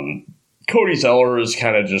then Cody Zeller is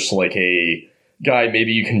kind of just like a guy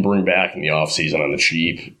maybe you can bring back in the offseason on the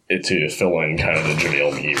cheap to fill in kind of the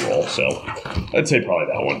JaVale McGee role. So I'd say probably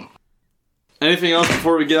that one. Anything else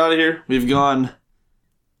before we get out of here? We've gone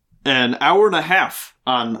an hour and a half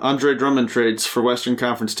on Andre Drummond trades for Western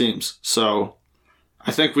Conference teams. So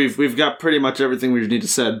I think we've got pretty much everything we need to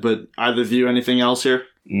said, but either of you, anything else here?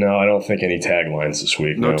 No, I don't think any taglines this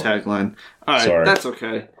week. No tagline. All right, Sorry. That's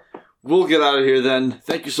okay. We'll get out of here then.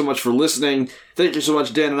 Thank you so much for listening. Thank you so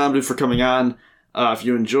much, Dan and Amdu, for coming on. If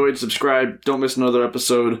you enjoyed, subscribe. Don't miss another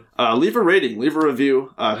episode. Leave a rating. Leave a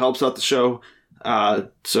review. It helps out the show.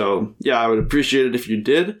 So, I would appreciate it if you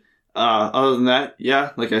did. Other than that,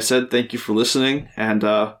 like I said, thank you for listening, and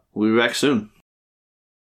we'll be back soon.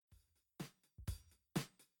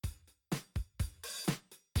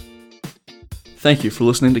 Thank you for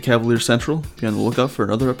listening to Cavalier Central. Be on the lookout for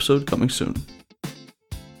another episode coming soon.